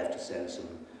 the NLF to send some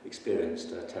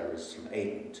experienced terrorists from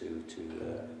Aden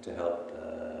to help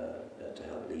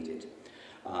lead it.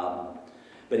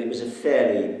 But it was a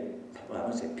fairly, well, I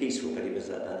won't say peaceful, but it was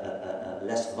a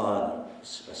less violent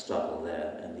struggle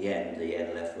there. In the end, the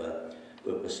NLF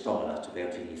were strong enough to be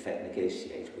able to in effect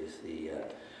negotiate with the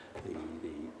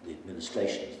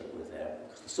administrations that were there,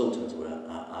 because the sultans were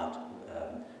out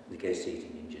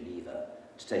negotiating in Geneva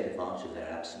to take advantage of their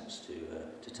absence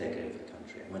to take over the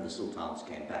country. And when the sultans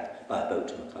came back by a boat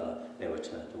to Mokalla, they were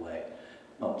turned away,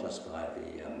 not just by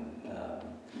the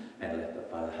NLF,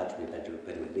 but by the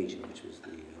Hadramawt Legion, which was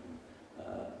the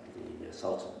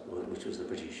Sultan, which was the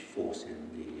British force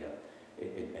in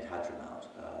Hadramawt.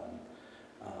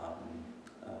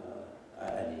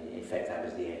 And in effect, that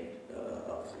was the end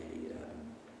of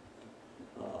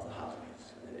the Hadramawts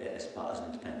as an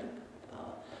independent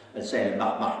power. And same in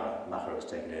Mahra was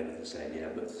taken over the same year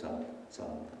with some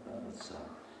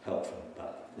help from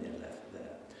the NLF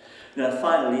there. Now, the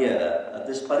final year,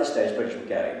 by this stage, British were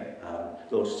going.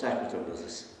 Lord Shackleton was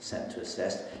sent to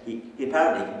assess. He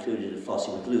apparently concluded that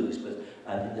Flossie would lose,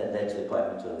 and that led to the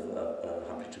appointment of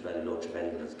Humphrey Trevelyan, Lord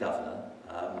Trevelyan, as governor.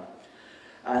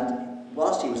 And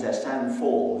whilst he was there, Stan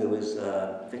Fall, who was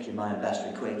Victory my ambassador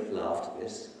in Kuwait, laughed at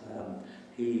this.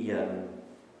 He'd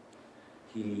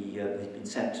been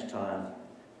sent to try and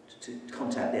to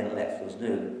contact the NLF. There was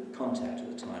no contact at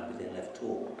the time with the NLF at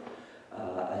all.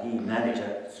 And he managed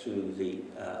through the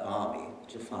army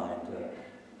to find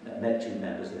met 2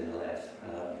 members of the NLF,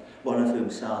 one of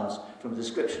whom sounds, from the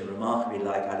description, remarkably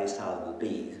like Ali Salim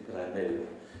al-Beed, but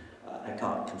I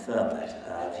can't confirm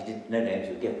that. No names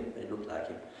were given, but it looked like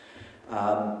him.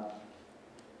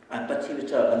 But he was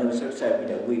told, and they were sort of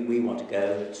said, we want to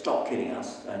go, stop killing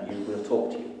us, and we'll talk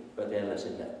to you. But the NLF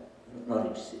said, no, not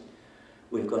interested.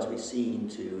 We've got to be seen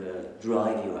to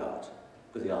drive you out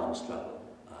with the armed struggle.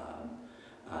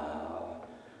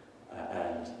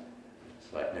 And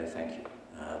it's like, no, thank you.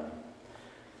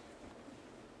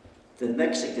 The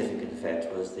next significant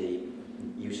event was the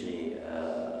mutiny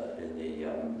in the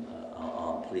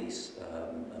armed police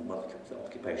and the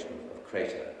occupation of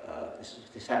Crater.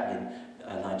 This happened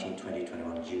in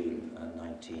 1920-21 June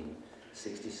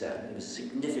 1967. It was a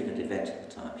significant event at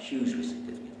the time, hugely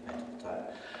significant event at the time.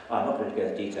 I'm not going to go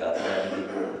into detail,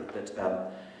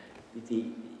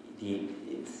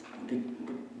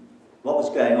 what was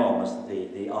going on was that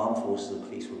the armed forces and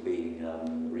police were being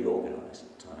reorganised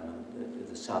at the time, and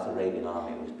the South Arabian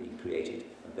Army was being created,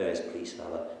 and various police and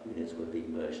other units were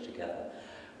being merged together,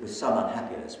 with some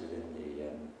unhappiness within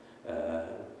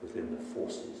the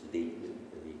forces, the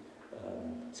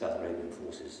South Arabian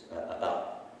forces,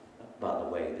 about the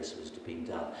way this was being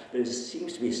done. But it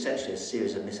seems to be essentially a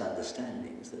series of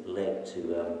misunderstandings that led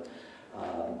to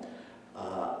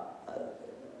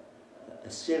a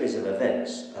series of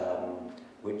events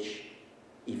which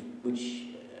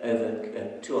over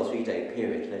a 2 or 3 day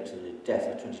period led to the death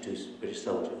of 22 British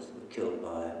soldiers that were killed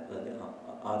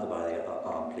either by the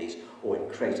armed police or in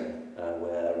Creighton,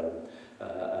 where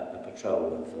a patrol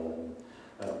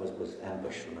was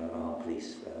ambushed from an armed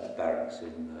police barracks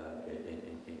in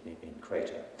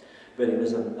crater. But it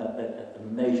was a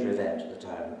major event at the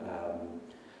time,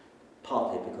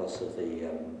 partly because of the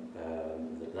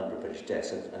number of British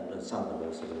deaths, and some of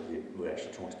them were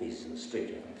actually torn to pieces in the street.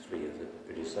 I think 3 of the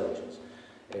British soldiers.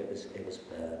 It was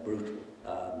brutal,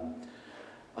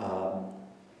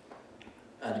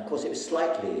 and of course it was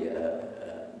slightly.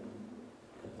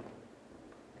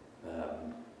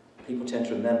 People tend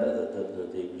to remember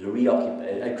that the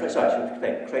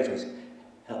reoccupation. Crater was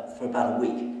for about a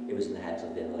week. It was in the hands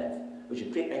of the NLF, which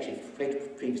had actually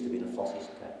previously been a FOSSI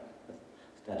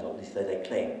at least they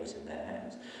claim it was in their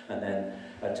hands. And then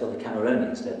until the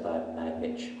Cameronians, led by Mag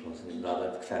Mitch, of course, in a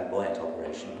rather flamboyant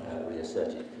operation,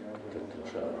 reasserted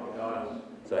control.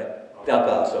 Sorry?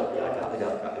 Dargard, sorry. Dargard, beg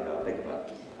your pardon.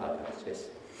 Dargard, yes.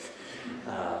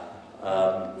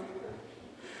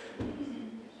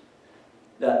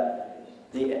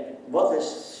 What this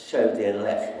showed the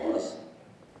NLF was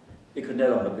it could no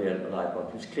longer be a reliable,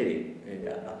 it was clearly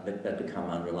had become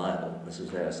unreliable. This was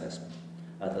their assessment.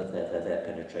 Their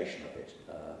penetration of it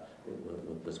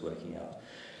was working out.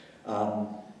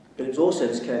 But it also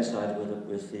coincided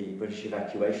with the British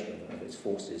evacuation of its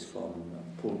forces from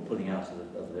pulling out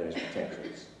of the various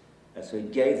protectorates. So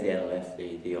it gave the NLF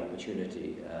the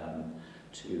opportunity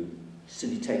to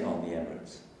simply take on the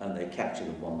Emirates, and they captured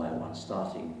them one by one,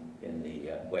 starting in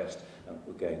the west and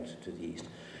were going to the east.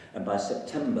 And by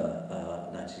September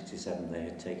 1967, they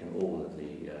had taken all of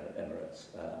the Emirates,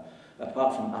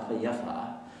 apart from Upper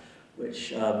Jaffa,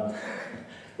 which, well,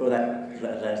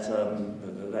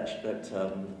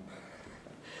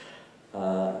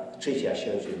 treaty I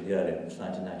showed you earlier was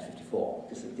 1954,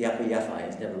 because the Upper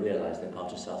Jaffa never realised they're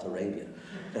part of South Arabia,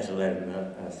 let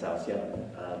alone South Yemen.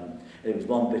 It was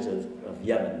one bit of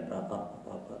Yemen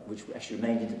which actually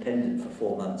remained independent for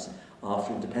 4 months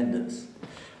after independence.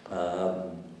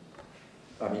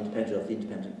 Independent of the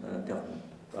independent government.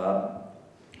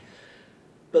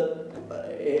 But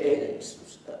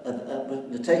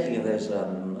the taking of those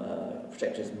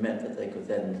protectorates meant that they could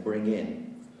then bring in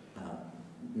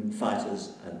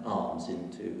fighters and arms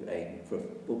into for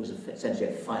what was essentially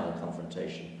a final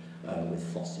confrontation with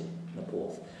FOSSI,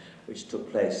 Nepal, which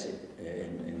took place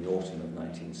in the autumn of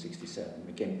 1967.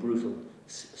 Again, brutal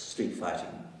street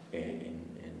fighting in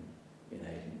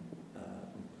Aden,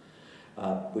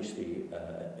 which the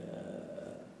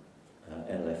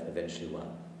NLF eventually won.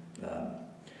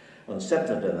 On the 7th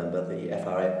of November, the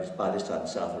FRA, was by this time the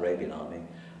South Arabian Army,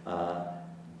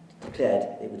 declared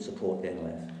it would support the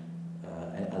NLF,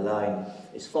 allowing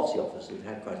its FOSSI officers, who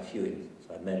had quite a few,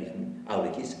 mainly from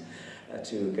Aulikis,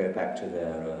 to go back to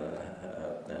their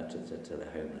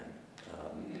homeland.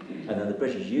 And then the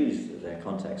British used their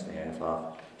contacts in the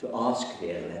AFR to ask the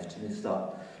NLF to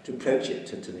start to approach it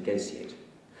to negotiate.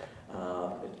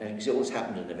 Because it always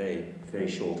happened in a very, very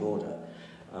short order.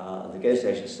 The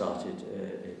negotiations started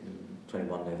in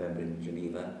 21 November in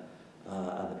Geneva,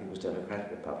 and the People's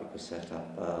Democratic Republic was set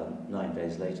up 9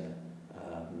 days later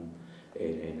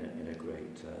in a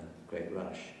great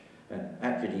rush. And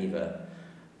at Geneva,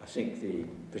 I think the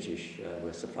British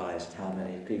were surprised how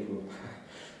many people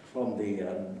from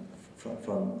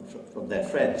their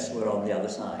friends were on the other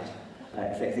side. In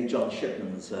fact, I think John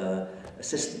Shipman's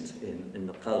assistant in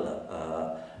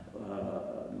Napola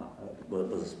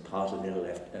was part of the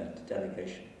NLF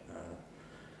delegation.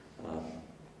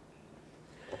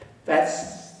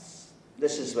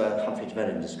 This is where Humphrey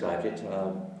Llewellyn described it.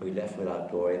 We left without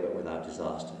glory but without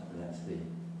disaster. And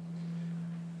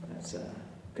that's a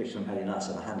picture of Ali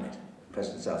Nasser Mohammed,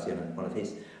 President of South Yemen, one of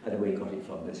his. I don't know where he got it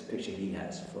from. This picture he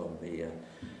has from the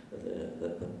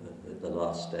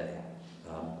last day.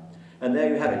 And there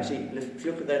you have it. See, if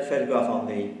you look at that photograph on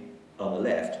the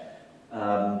left,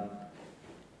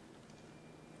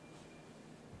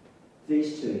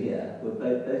 these two here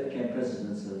both became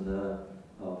presidents of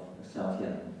South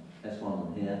Yemen. That's one of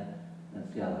them here, and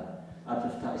the other.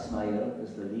 Abdel Fattah Ismail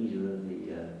was the leader of the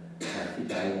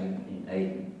Fidel in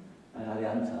Aden, and Ali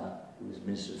Antar, who was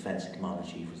Minister of Defence and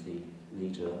Commander-in-Chief, was the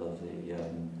leader of the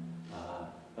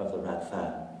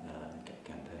Radfan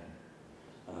campaign.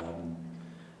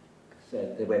 So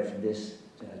they went from this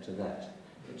to that.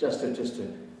 Just to,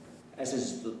 as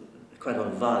there's quite a lot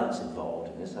of violence involved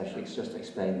in this, I should just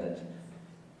explain that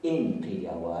in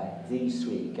PDLY, these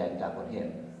three ganged up on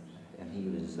him, and he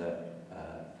was,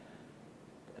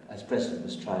 as president,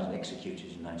 was tried and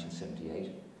executed in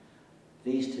 1978.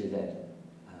 These two then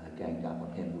ganged up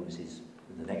on him, who was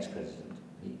the next president.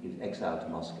 He was exiled to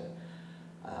Moscow,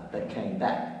 but came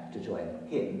back to join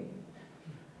him,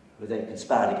 who they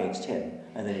conspired against him.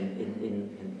 And then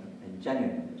in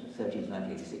January 13th,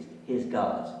 1986, his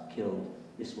guards killed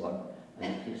this one,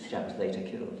 and this chap was later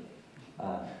killed.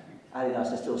 Ali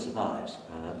Nasser still survives,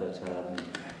 but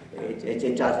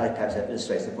it does, I perhaps,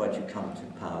 illustrates that once you come to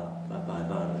power by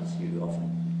violence, you often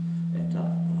end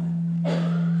up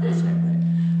by the same way.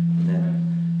 And then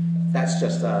that's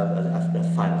just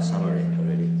a final summary,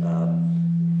 really.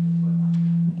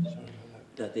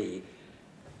 That the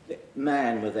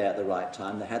man were there at the right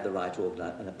time, they had the right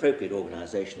an appropriate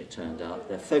organisation, it turned out.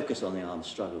 Their focus on the armed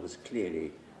struggle was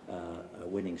clearly a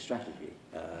winning strategy,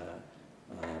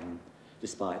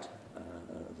 despite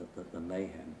the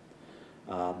mayhem.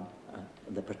 And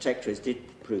the protectorates did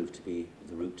prove to be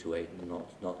the route to Aden,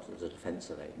 not the defence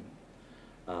of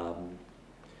Aden.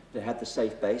 They had the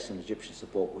safe base and Egyptian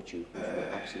support, which were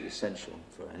absolutely essential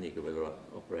for any guerrilla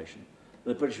operation.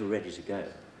 The British were ready to go.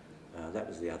 That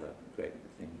was the other great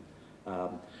thing.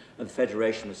 And the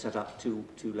Federation was set up too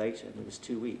late, and it was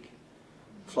too weak.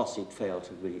 Flossie failed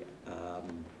to really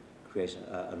create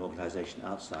an organisation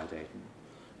outside Aden,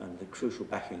 and the crucial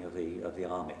backing of the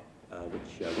army,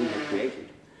 which we had created,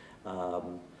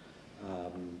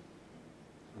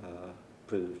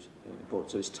 proved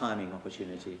important. So it's timing,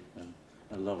 opportunity, and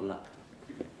a lot of luck.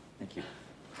 Thank you.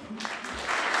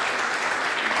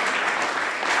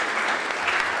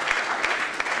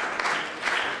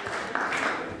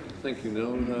 Thank you,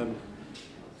 Noel.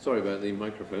 Sorry about the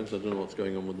microphones. I don't know what's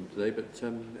going on with them today, but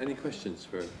any questions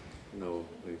for Noel,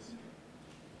 please?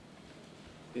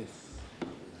 Yes.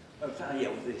 Yeah,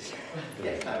 with this.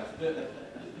 Yes.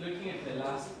 Looking at the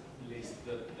last list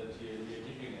that you're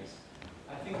giving us,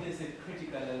 I think there's a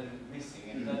critical element missing,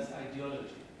 and that's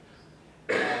ideology.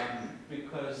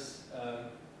 Because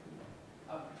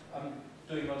I'm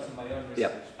doing also my own research.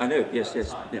 Yeah, I know. Yes,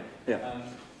 yes. Yeah.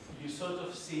 You sort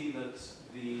of see that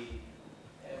the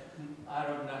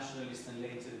Arab nationalists and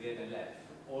later the NLF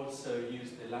also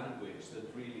used a language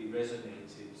that really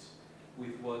resonated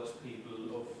with what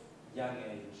people of young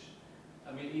age.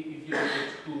 I mean, if you look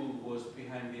at who was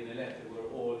behind the NLF, they were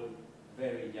all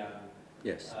very young,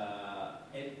 yes,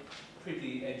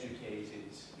 pretty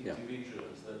educated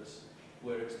individuals that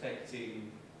were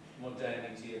expecting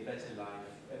modernity, a better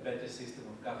life, a better system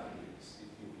of governance, if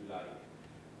you like.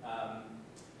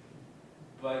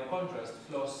 By contrast,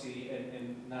 Flossie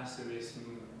and Nasserism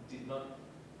did not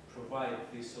provide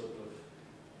this sort of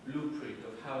blueprint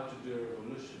of how to do a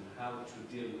revolution, how to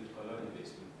deal with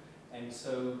colonialism. And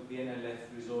so the NLF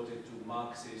resorted to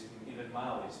Marxism, even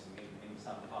Maoism in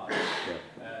some parts.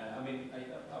 Yeah. I mean,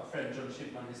 our friend John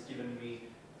Shipman has given me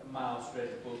Mao's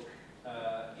red book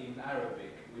in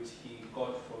Arabic, which he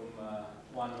got from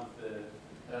one of the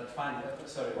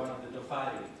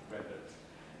Dofari rebels.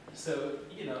 So,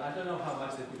 you know, I don't know how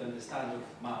much they could understand of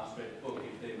Mao's red book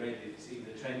if they read it in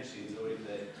the trenches or in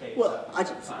the caves. Well, I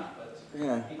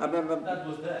remember that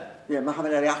was there. Yeah,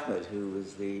 Muhammad Ali Ahmed, who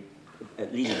was the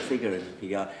leading figure in the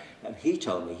PR, and he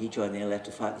told me he joined the NLF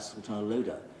to fight the Sultan of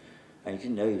Lodar. And he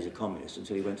didn't know he was a communist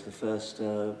until he went to the first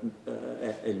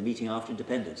meeting after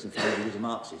independence and found he was a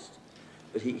Marxist.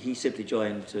 But he simply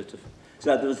joined to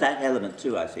so there was that element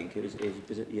too, I think.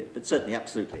 But certainly,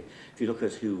 absolutely. If you look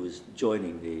at who was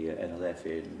joining the NLF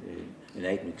in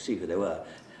Aden, you can see who they were.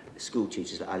 School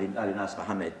teachers, Ali Nasser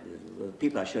Mohammed, the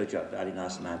people I showed you up, Ali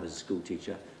Nasser Mohammed was a school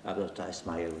teacher, Abdul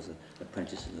Ismail was an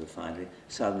apprentice in the refinery,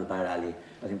 Salim Bair Ali,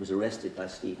 I think, was arrested by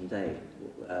Stephen Day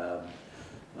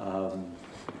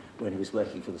when he was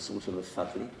working for the Sultan of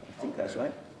Fadli. I think that's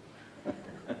right.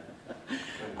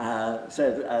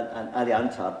 And Ali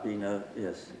Antab, you know,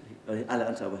 yes. Ali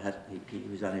Antab he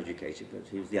was uneducated, but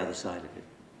he was the other side of it.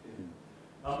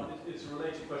 It's a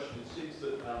related question. It seems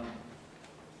that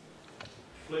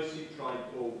Flossie tried,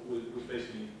 or was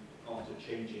basically after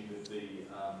changing the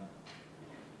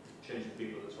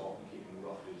people at the top and keeping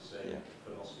roughly the same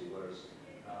philosophy, whereas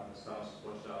as Thomas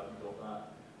pointed out and got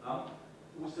that.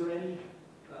 Was there any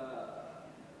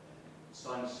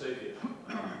sign of Soviet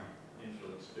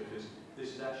influence? Because this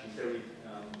is actually very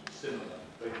similar,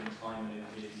 both in time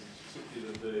and in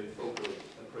particular the focal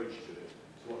approach to it,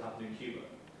 to what happened in Cuba.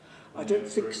 I don't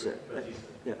think so.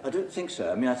 Yeah, I don't think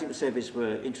so. I mean, I think the Soviets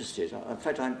were interested. In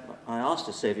fact, I asked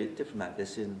a Soviet diplomat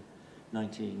this in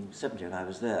 1970 when I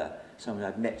was there. Someone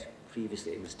I'd met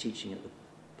previously and was teaching at the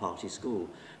party school.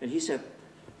 And he said,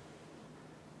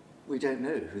 we don't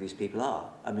know who these people are.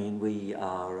 I mean, we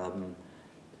are,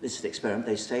 this is an experiment.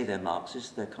 They say they're Marxists,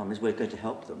 they're communists. We're going to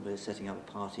help them. We're setting up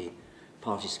party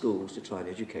schools to try and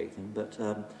educate them. But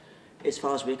as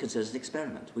far as we're concerned, it's an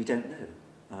experiment. We don't know.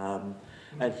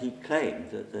 And he claimed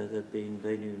that they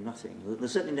knew nothing.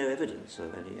 There's certainly no evidence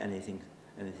of anything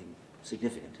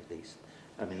significant, at least.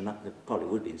 I mean, there probably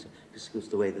would be, because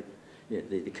the way that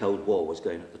the Cold War was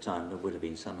going at the time, there would have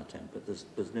been some attempt, but there's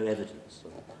no evidence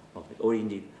of it, or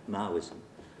indeed Maoism.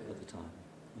 at the time.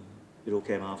 It all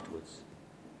came afterwards.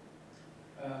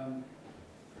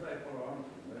 Could I follow on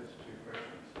from those two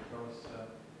questions? Because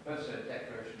first a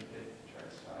declaration did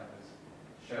trace I was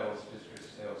Shell's district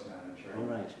sales manager All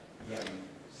right. in Yemen,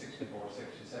 64,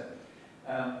 67.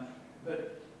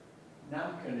 But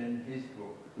Namkin in his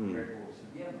book, Records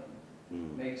of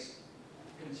Yemen, makes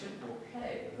considerable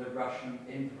play of the Russian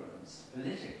influence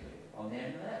politically on the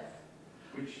NLF,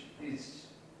 which is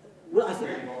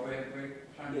really what we're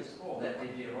trying to explore, that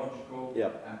ideological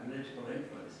and political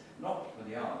influence, not for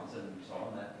the arms and so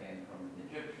on, that came from the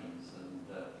Egyptians, and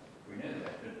we know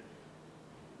that, but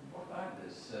what about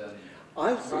this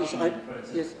Russian influence?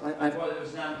 Yes, well, it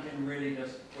was Namkin really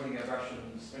just putting a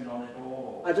Russian spin on it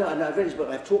all? I've read his book,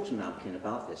 I've talked to Namkin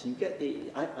about this, and you get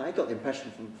I got the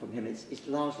impression from him, it's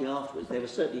largely afterwards. They were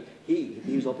certainly, he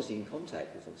was obviously in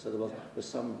contact with them, so there was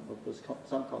some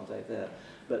contact there,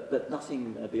 but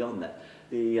nothing beyond that.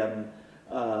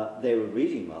 They were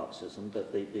reading Marxism,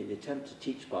 but the attempt to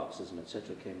teach Marxism,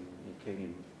 etc., came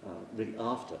in really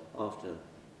after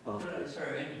Let's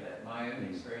throw into that, my own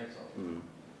experience of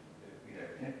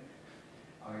it.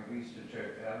 I mean, we used to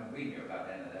joke, we knew about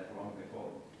NLF long before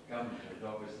government did,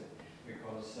 obviously,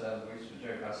 because we used to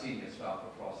joke our senior staff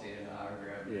were Frosty and our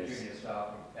junior staff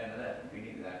were NLF, and we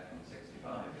knew that from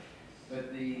 65.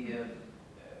 But the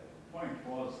point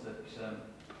was that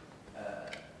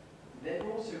they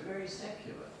were also very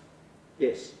secular.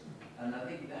 Yes. And I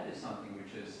think that is something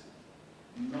which is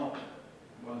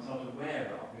one's not aware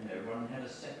of. You know, one had a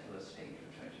secular state for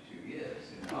 22 years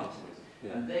afterwards.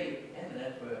 Yeah. And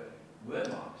NLF were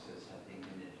Marxists, I think,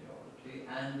 in ideology,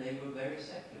 and they were very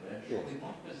secular. And surely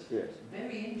that was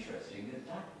very interesting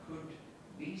that could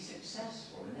be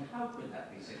successful. And how could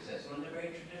that be successful in a very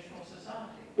traditional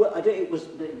society? Well, I think it was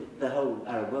the whole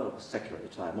Arab world was secular at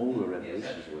the time. All the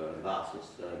revolutions were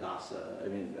Marxist, Nasser. I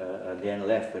mean, the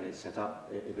NLF, when it set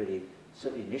up, it really,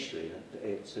 certainly initially,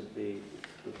 it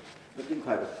didn't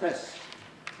quite repress.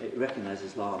 It recognised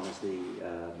Islam as the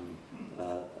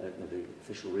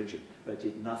official religion, but it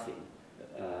did nothing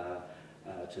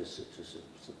to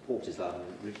support Islam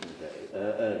in the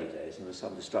early days. And there was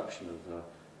some destruction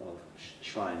of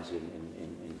shrines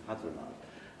in Hadramaut.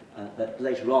 But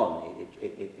later on,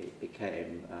 it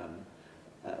became,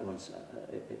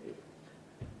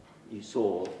 you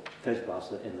saw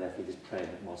photographs of NLF leaders praying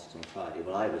at mosques on Friday.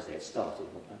 Well, I was there, it started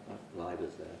while I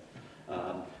was there.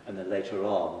 And then later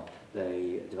on,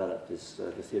 they developed the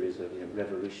theories of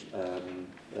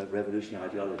revolutionary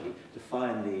ideology to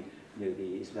find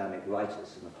the Islamic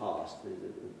writers in the past,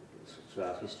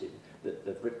 throughout history, that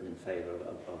have written in favour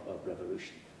of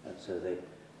revolution. And so they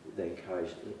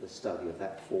encouraged the study of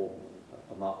that form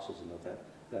of Marxism, of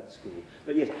that school.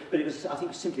 But yes, but it was, I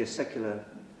think, simply a secular.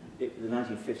 The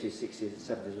 1950s, 60s, and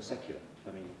 70s were secular.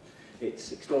 I mean,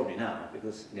 it's extraordinary now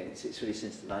because it's really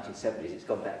since the 1970s it's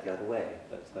gone back the other way.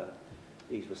 But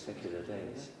these were secular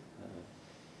days.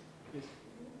 I just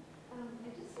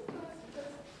suppose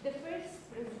because the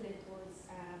first president was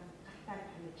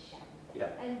Ahmed Shah,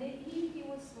 and then he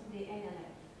was from the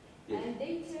NLF, and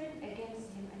they turned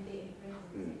against him and they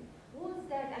imprisoned him. Was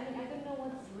that? I mean, I don't know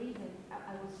what's the reason.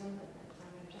 I was young at that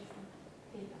time. I just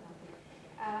think about it.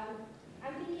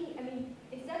 I'm thinking. I mean,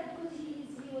 is that because he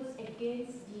was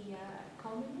against the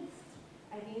communists,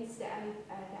 against the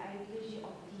ideology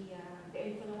of the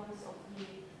influence of the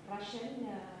Russian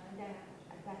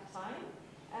at that time?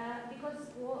 Because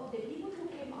the people who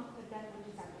came after that, for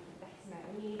example,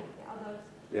 the others,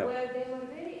 they were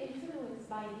very influenced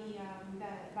by the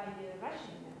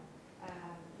Russian.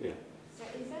 So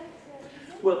is that?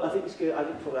 Well, I think it's good.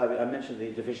 I mentioned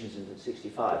the divisions in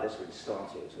 '65. That's when it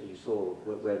started. So you saw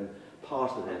when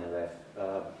part of the NLF,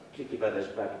 particularly by those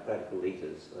radical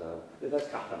leaders, that's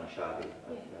Kahtan Ashadi.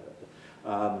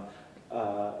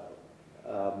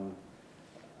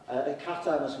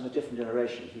 Kahtan was from a different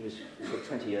generation. He was sort of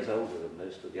 20 years older than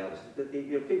most of the others. The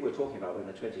people we're talking about were in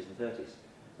their 20s and 30s,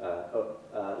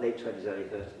 late 20s, early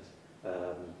 30s,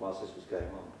 whilst this was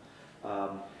going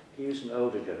on. He was from an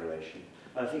older generation.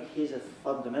 And I think his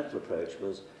fundamental approach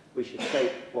was we should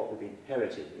take what would be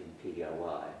inherited in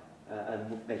PDRY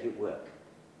and make it work.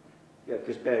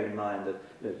 Because bearing in mind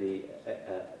that the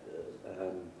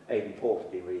Aden port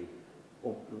had been really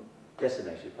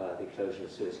decimated by the closure of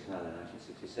the Suez Canal in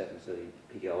 1967, so the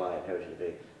PDRY inherited a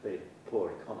very, very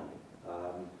poor economy.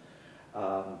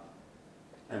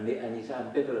 And he's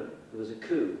ambivalent. There was a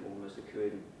coup, almost a coup,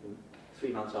 in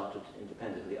 3 months after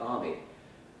independence. The army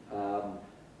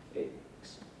it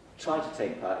tried to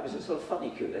take part. It was a sort of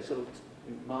funny coup. They sort of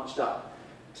marched up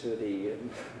to the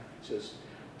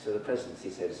presidency,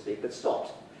 so to speak, but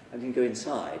stopped and didn't go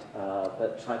inside,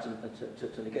 but tried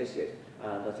to negotiate.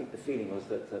 And I think the feeling was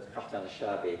that Haftan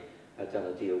al-Shabi had done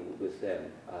a deal with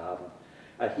them.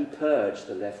 And he purged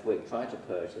the left wing, tried to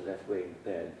purge the left wing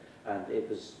then, and it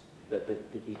was, but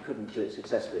he couldn't do it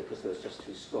successfully because they was just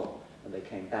too strong. And they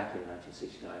came back in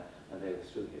 1969 and they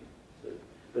overthrew him. So,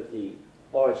 but the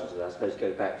origins of that, I suppose,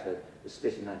 go back to the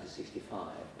split in 1965,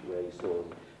 where you saw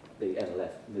the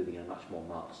NLF moving in a much more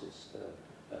Marxist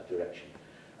direction.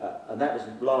 And that was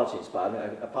largely inspired, I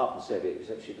mean, apart from Serbia, it was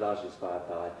actually largely inspired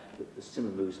by the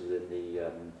similar moves within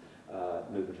the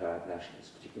movement of Arab nationalists,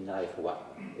 particularly Naif Hawat.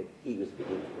 He was a big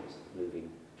influence moving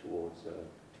towards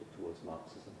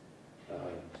Marxism.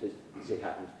 So it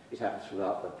happened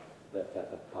throughout the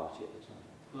party at the time.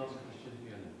 Last question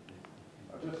here.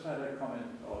 I just had a comment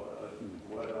or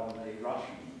a word on the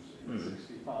Russians. In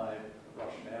 '65, a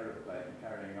Russian aeroplane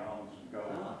carrying arms and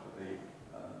gold for the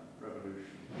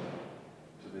revolution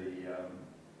to the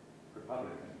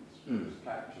Republicans was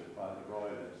captured by the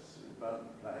Royalists. It burnt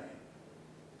the plane,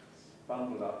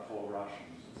 bundled up 4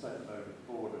 Russians and sent them over the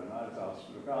border, and I was asked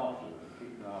to look after them,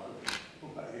 keep them out of the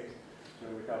way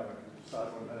until the government could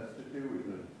decide what on earth to do with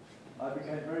them. I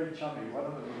became very chummy. One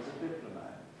of them was a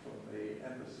diplomat from the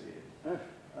embassy.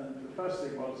 And the first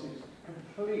thing was his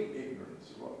complete ignorance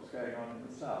of what was going on in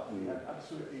the south. He had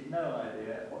absolutely no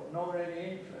idea, nor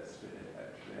any interest in it,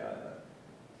 actually, either.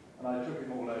 And I took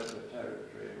him all over the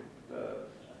territory,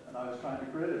 and I was trying to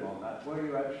grill him on that. Are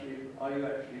you actually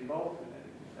involved in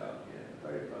anything down here? And the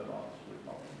very first answer was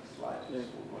not in the slightest.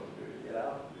 All we want to do is get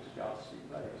out of this ghastly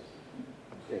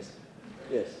place.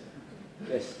 Yes.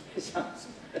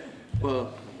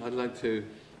 Well, I'd like to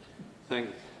thank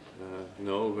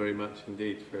Noel very much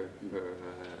indeed for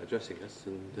addressing us,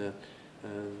 and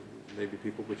maybe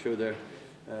people would show their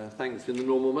thanks in the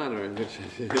normal manner in which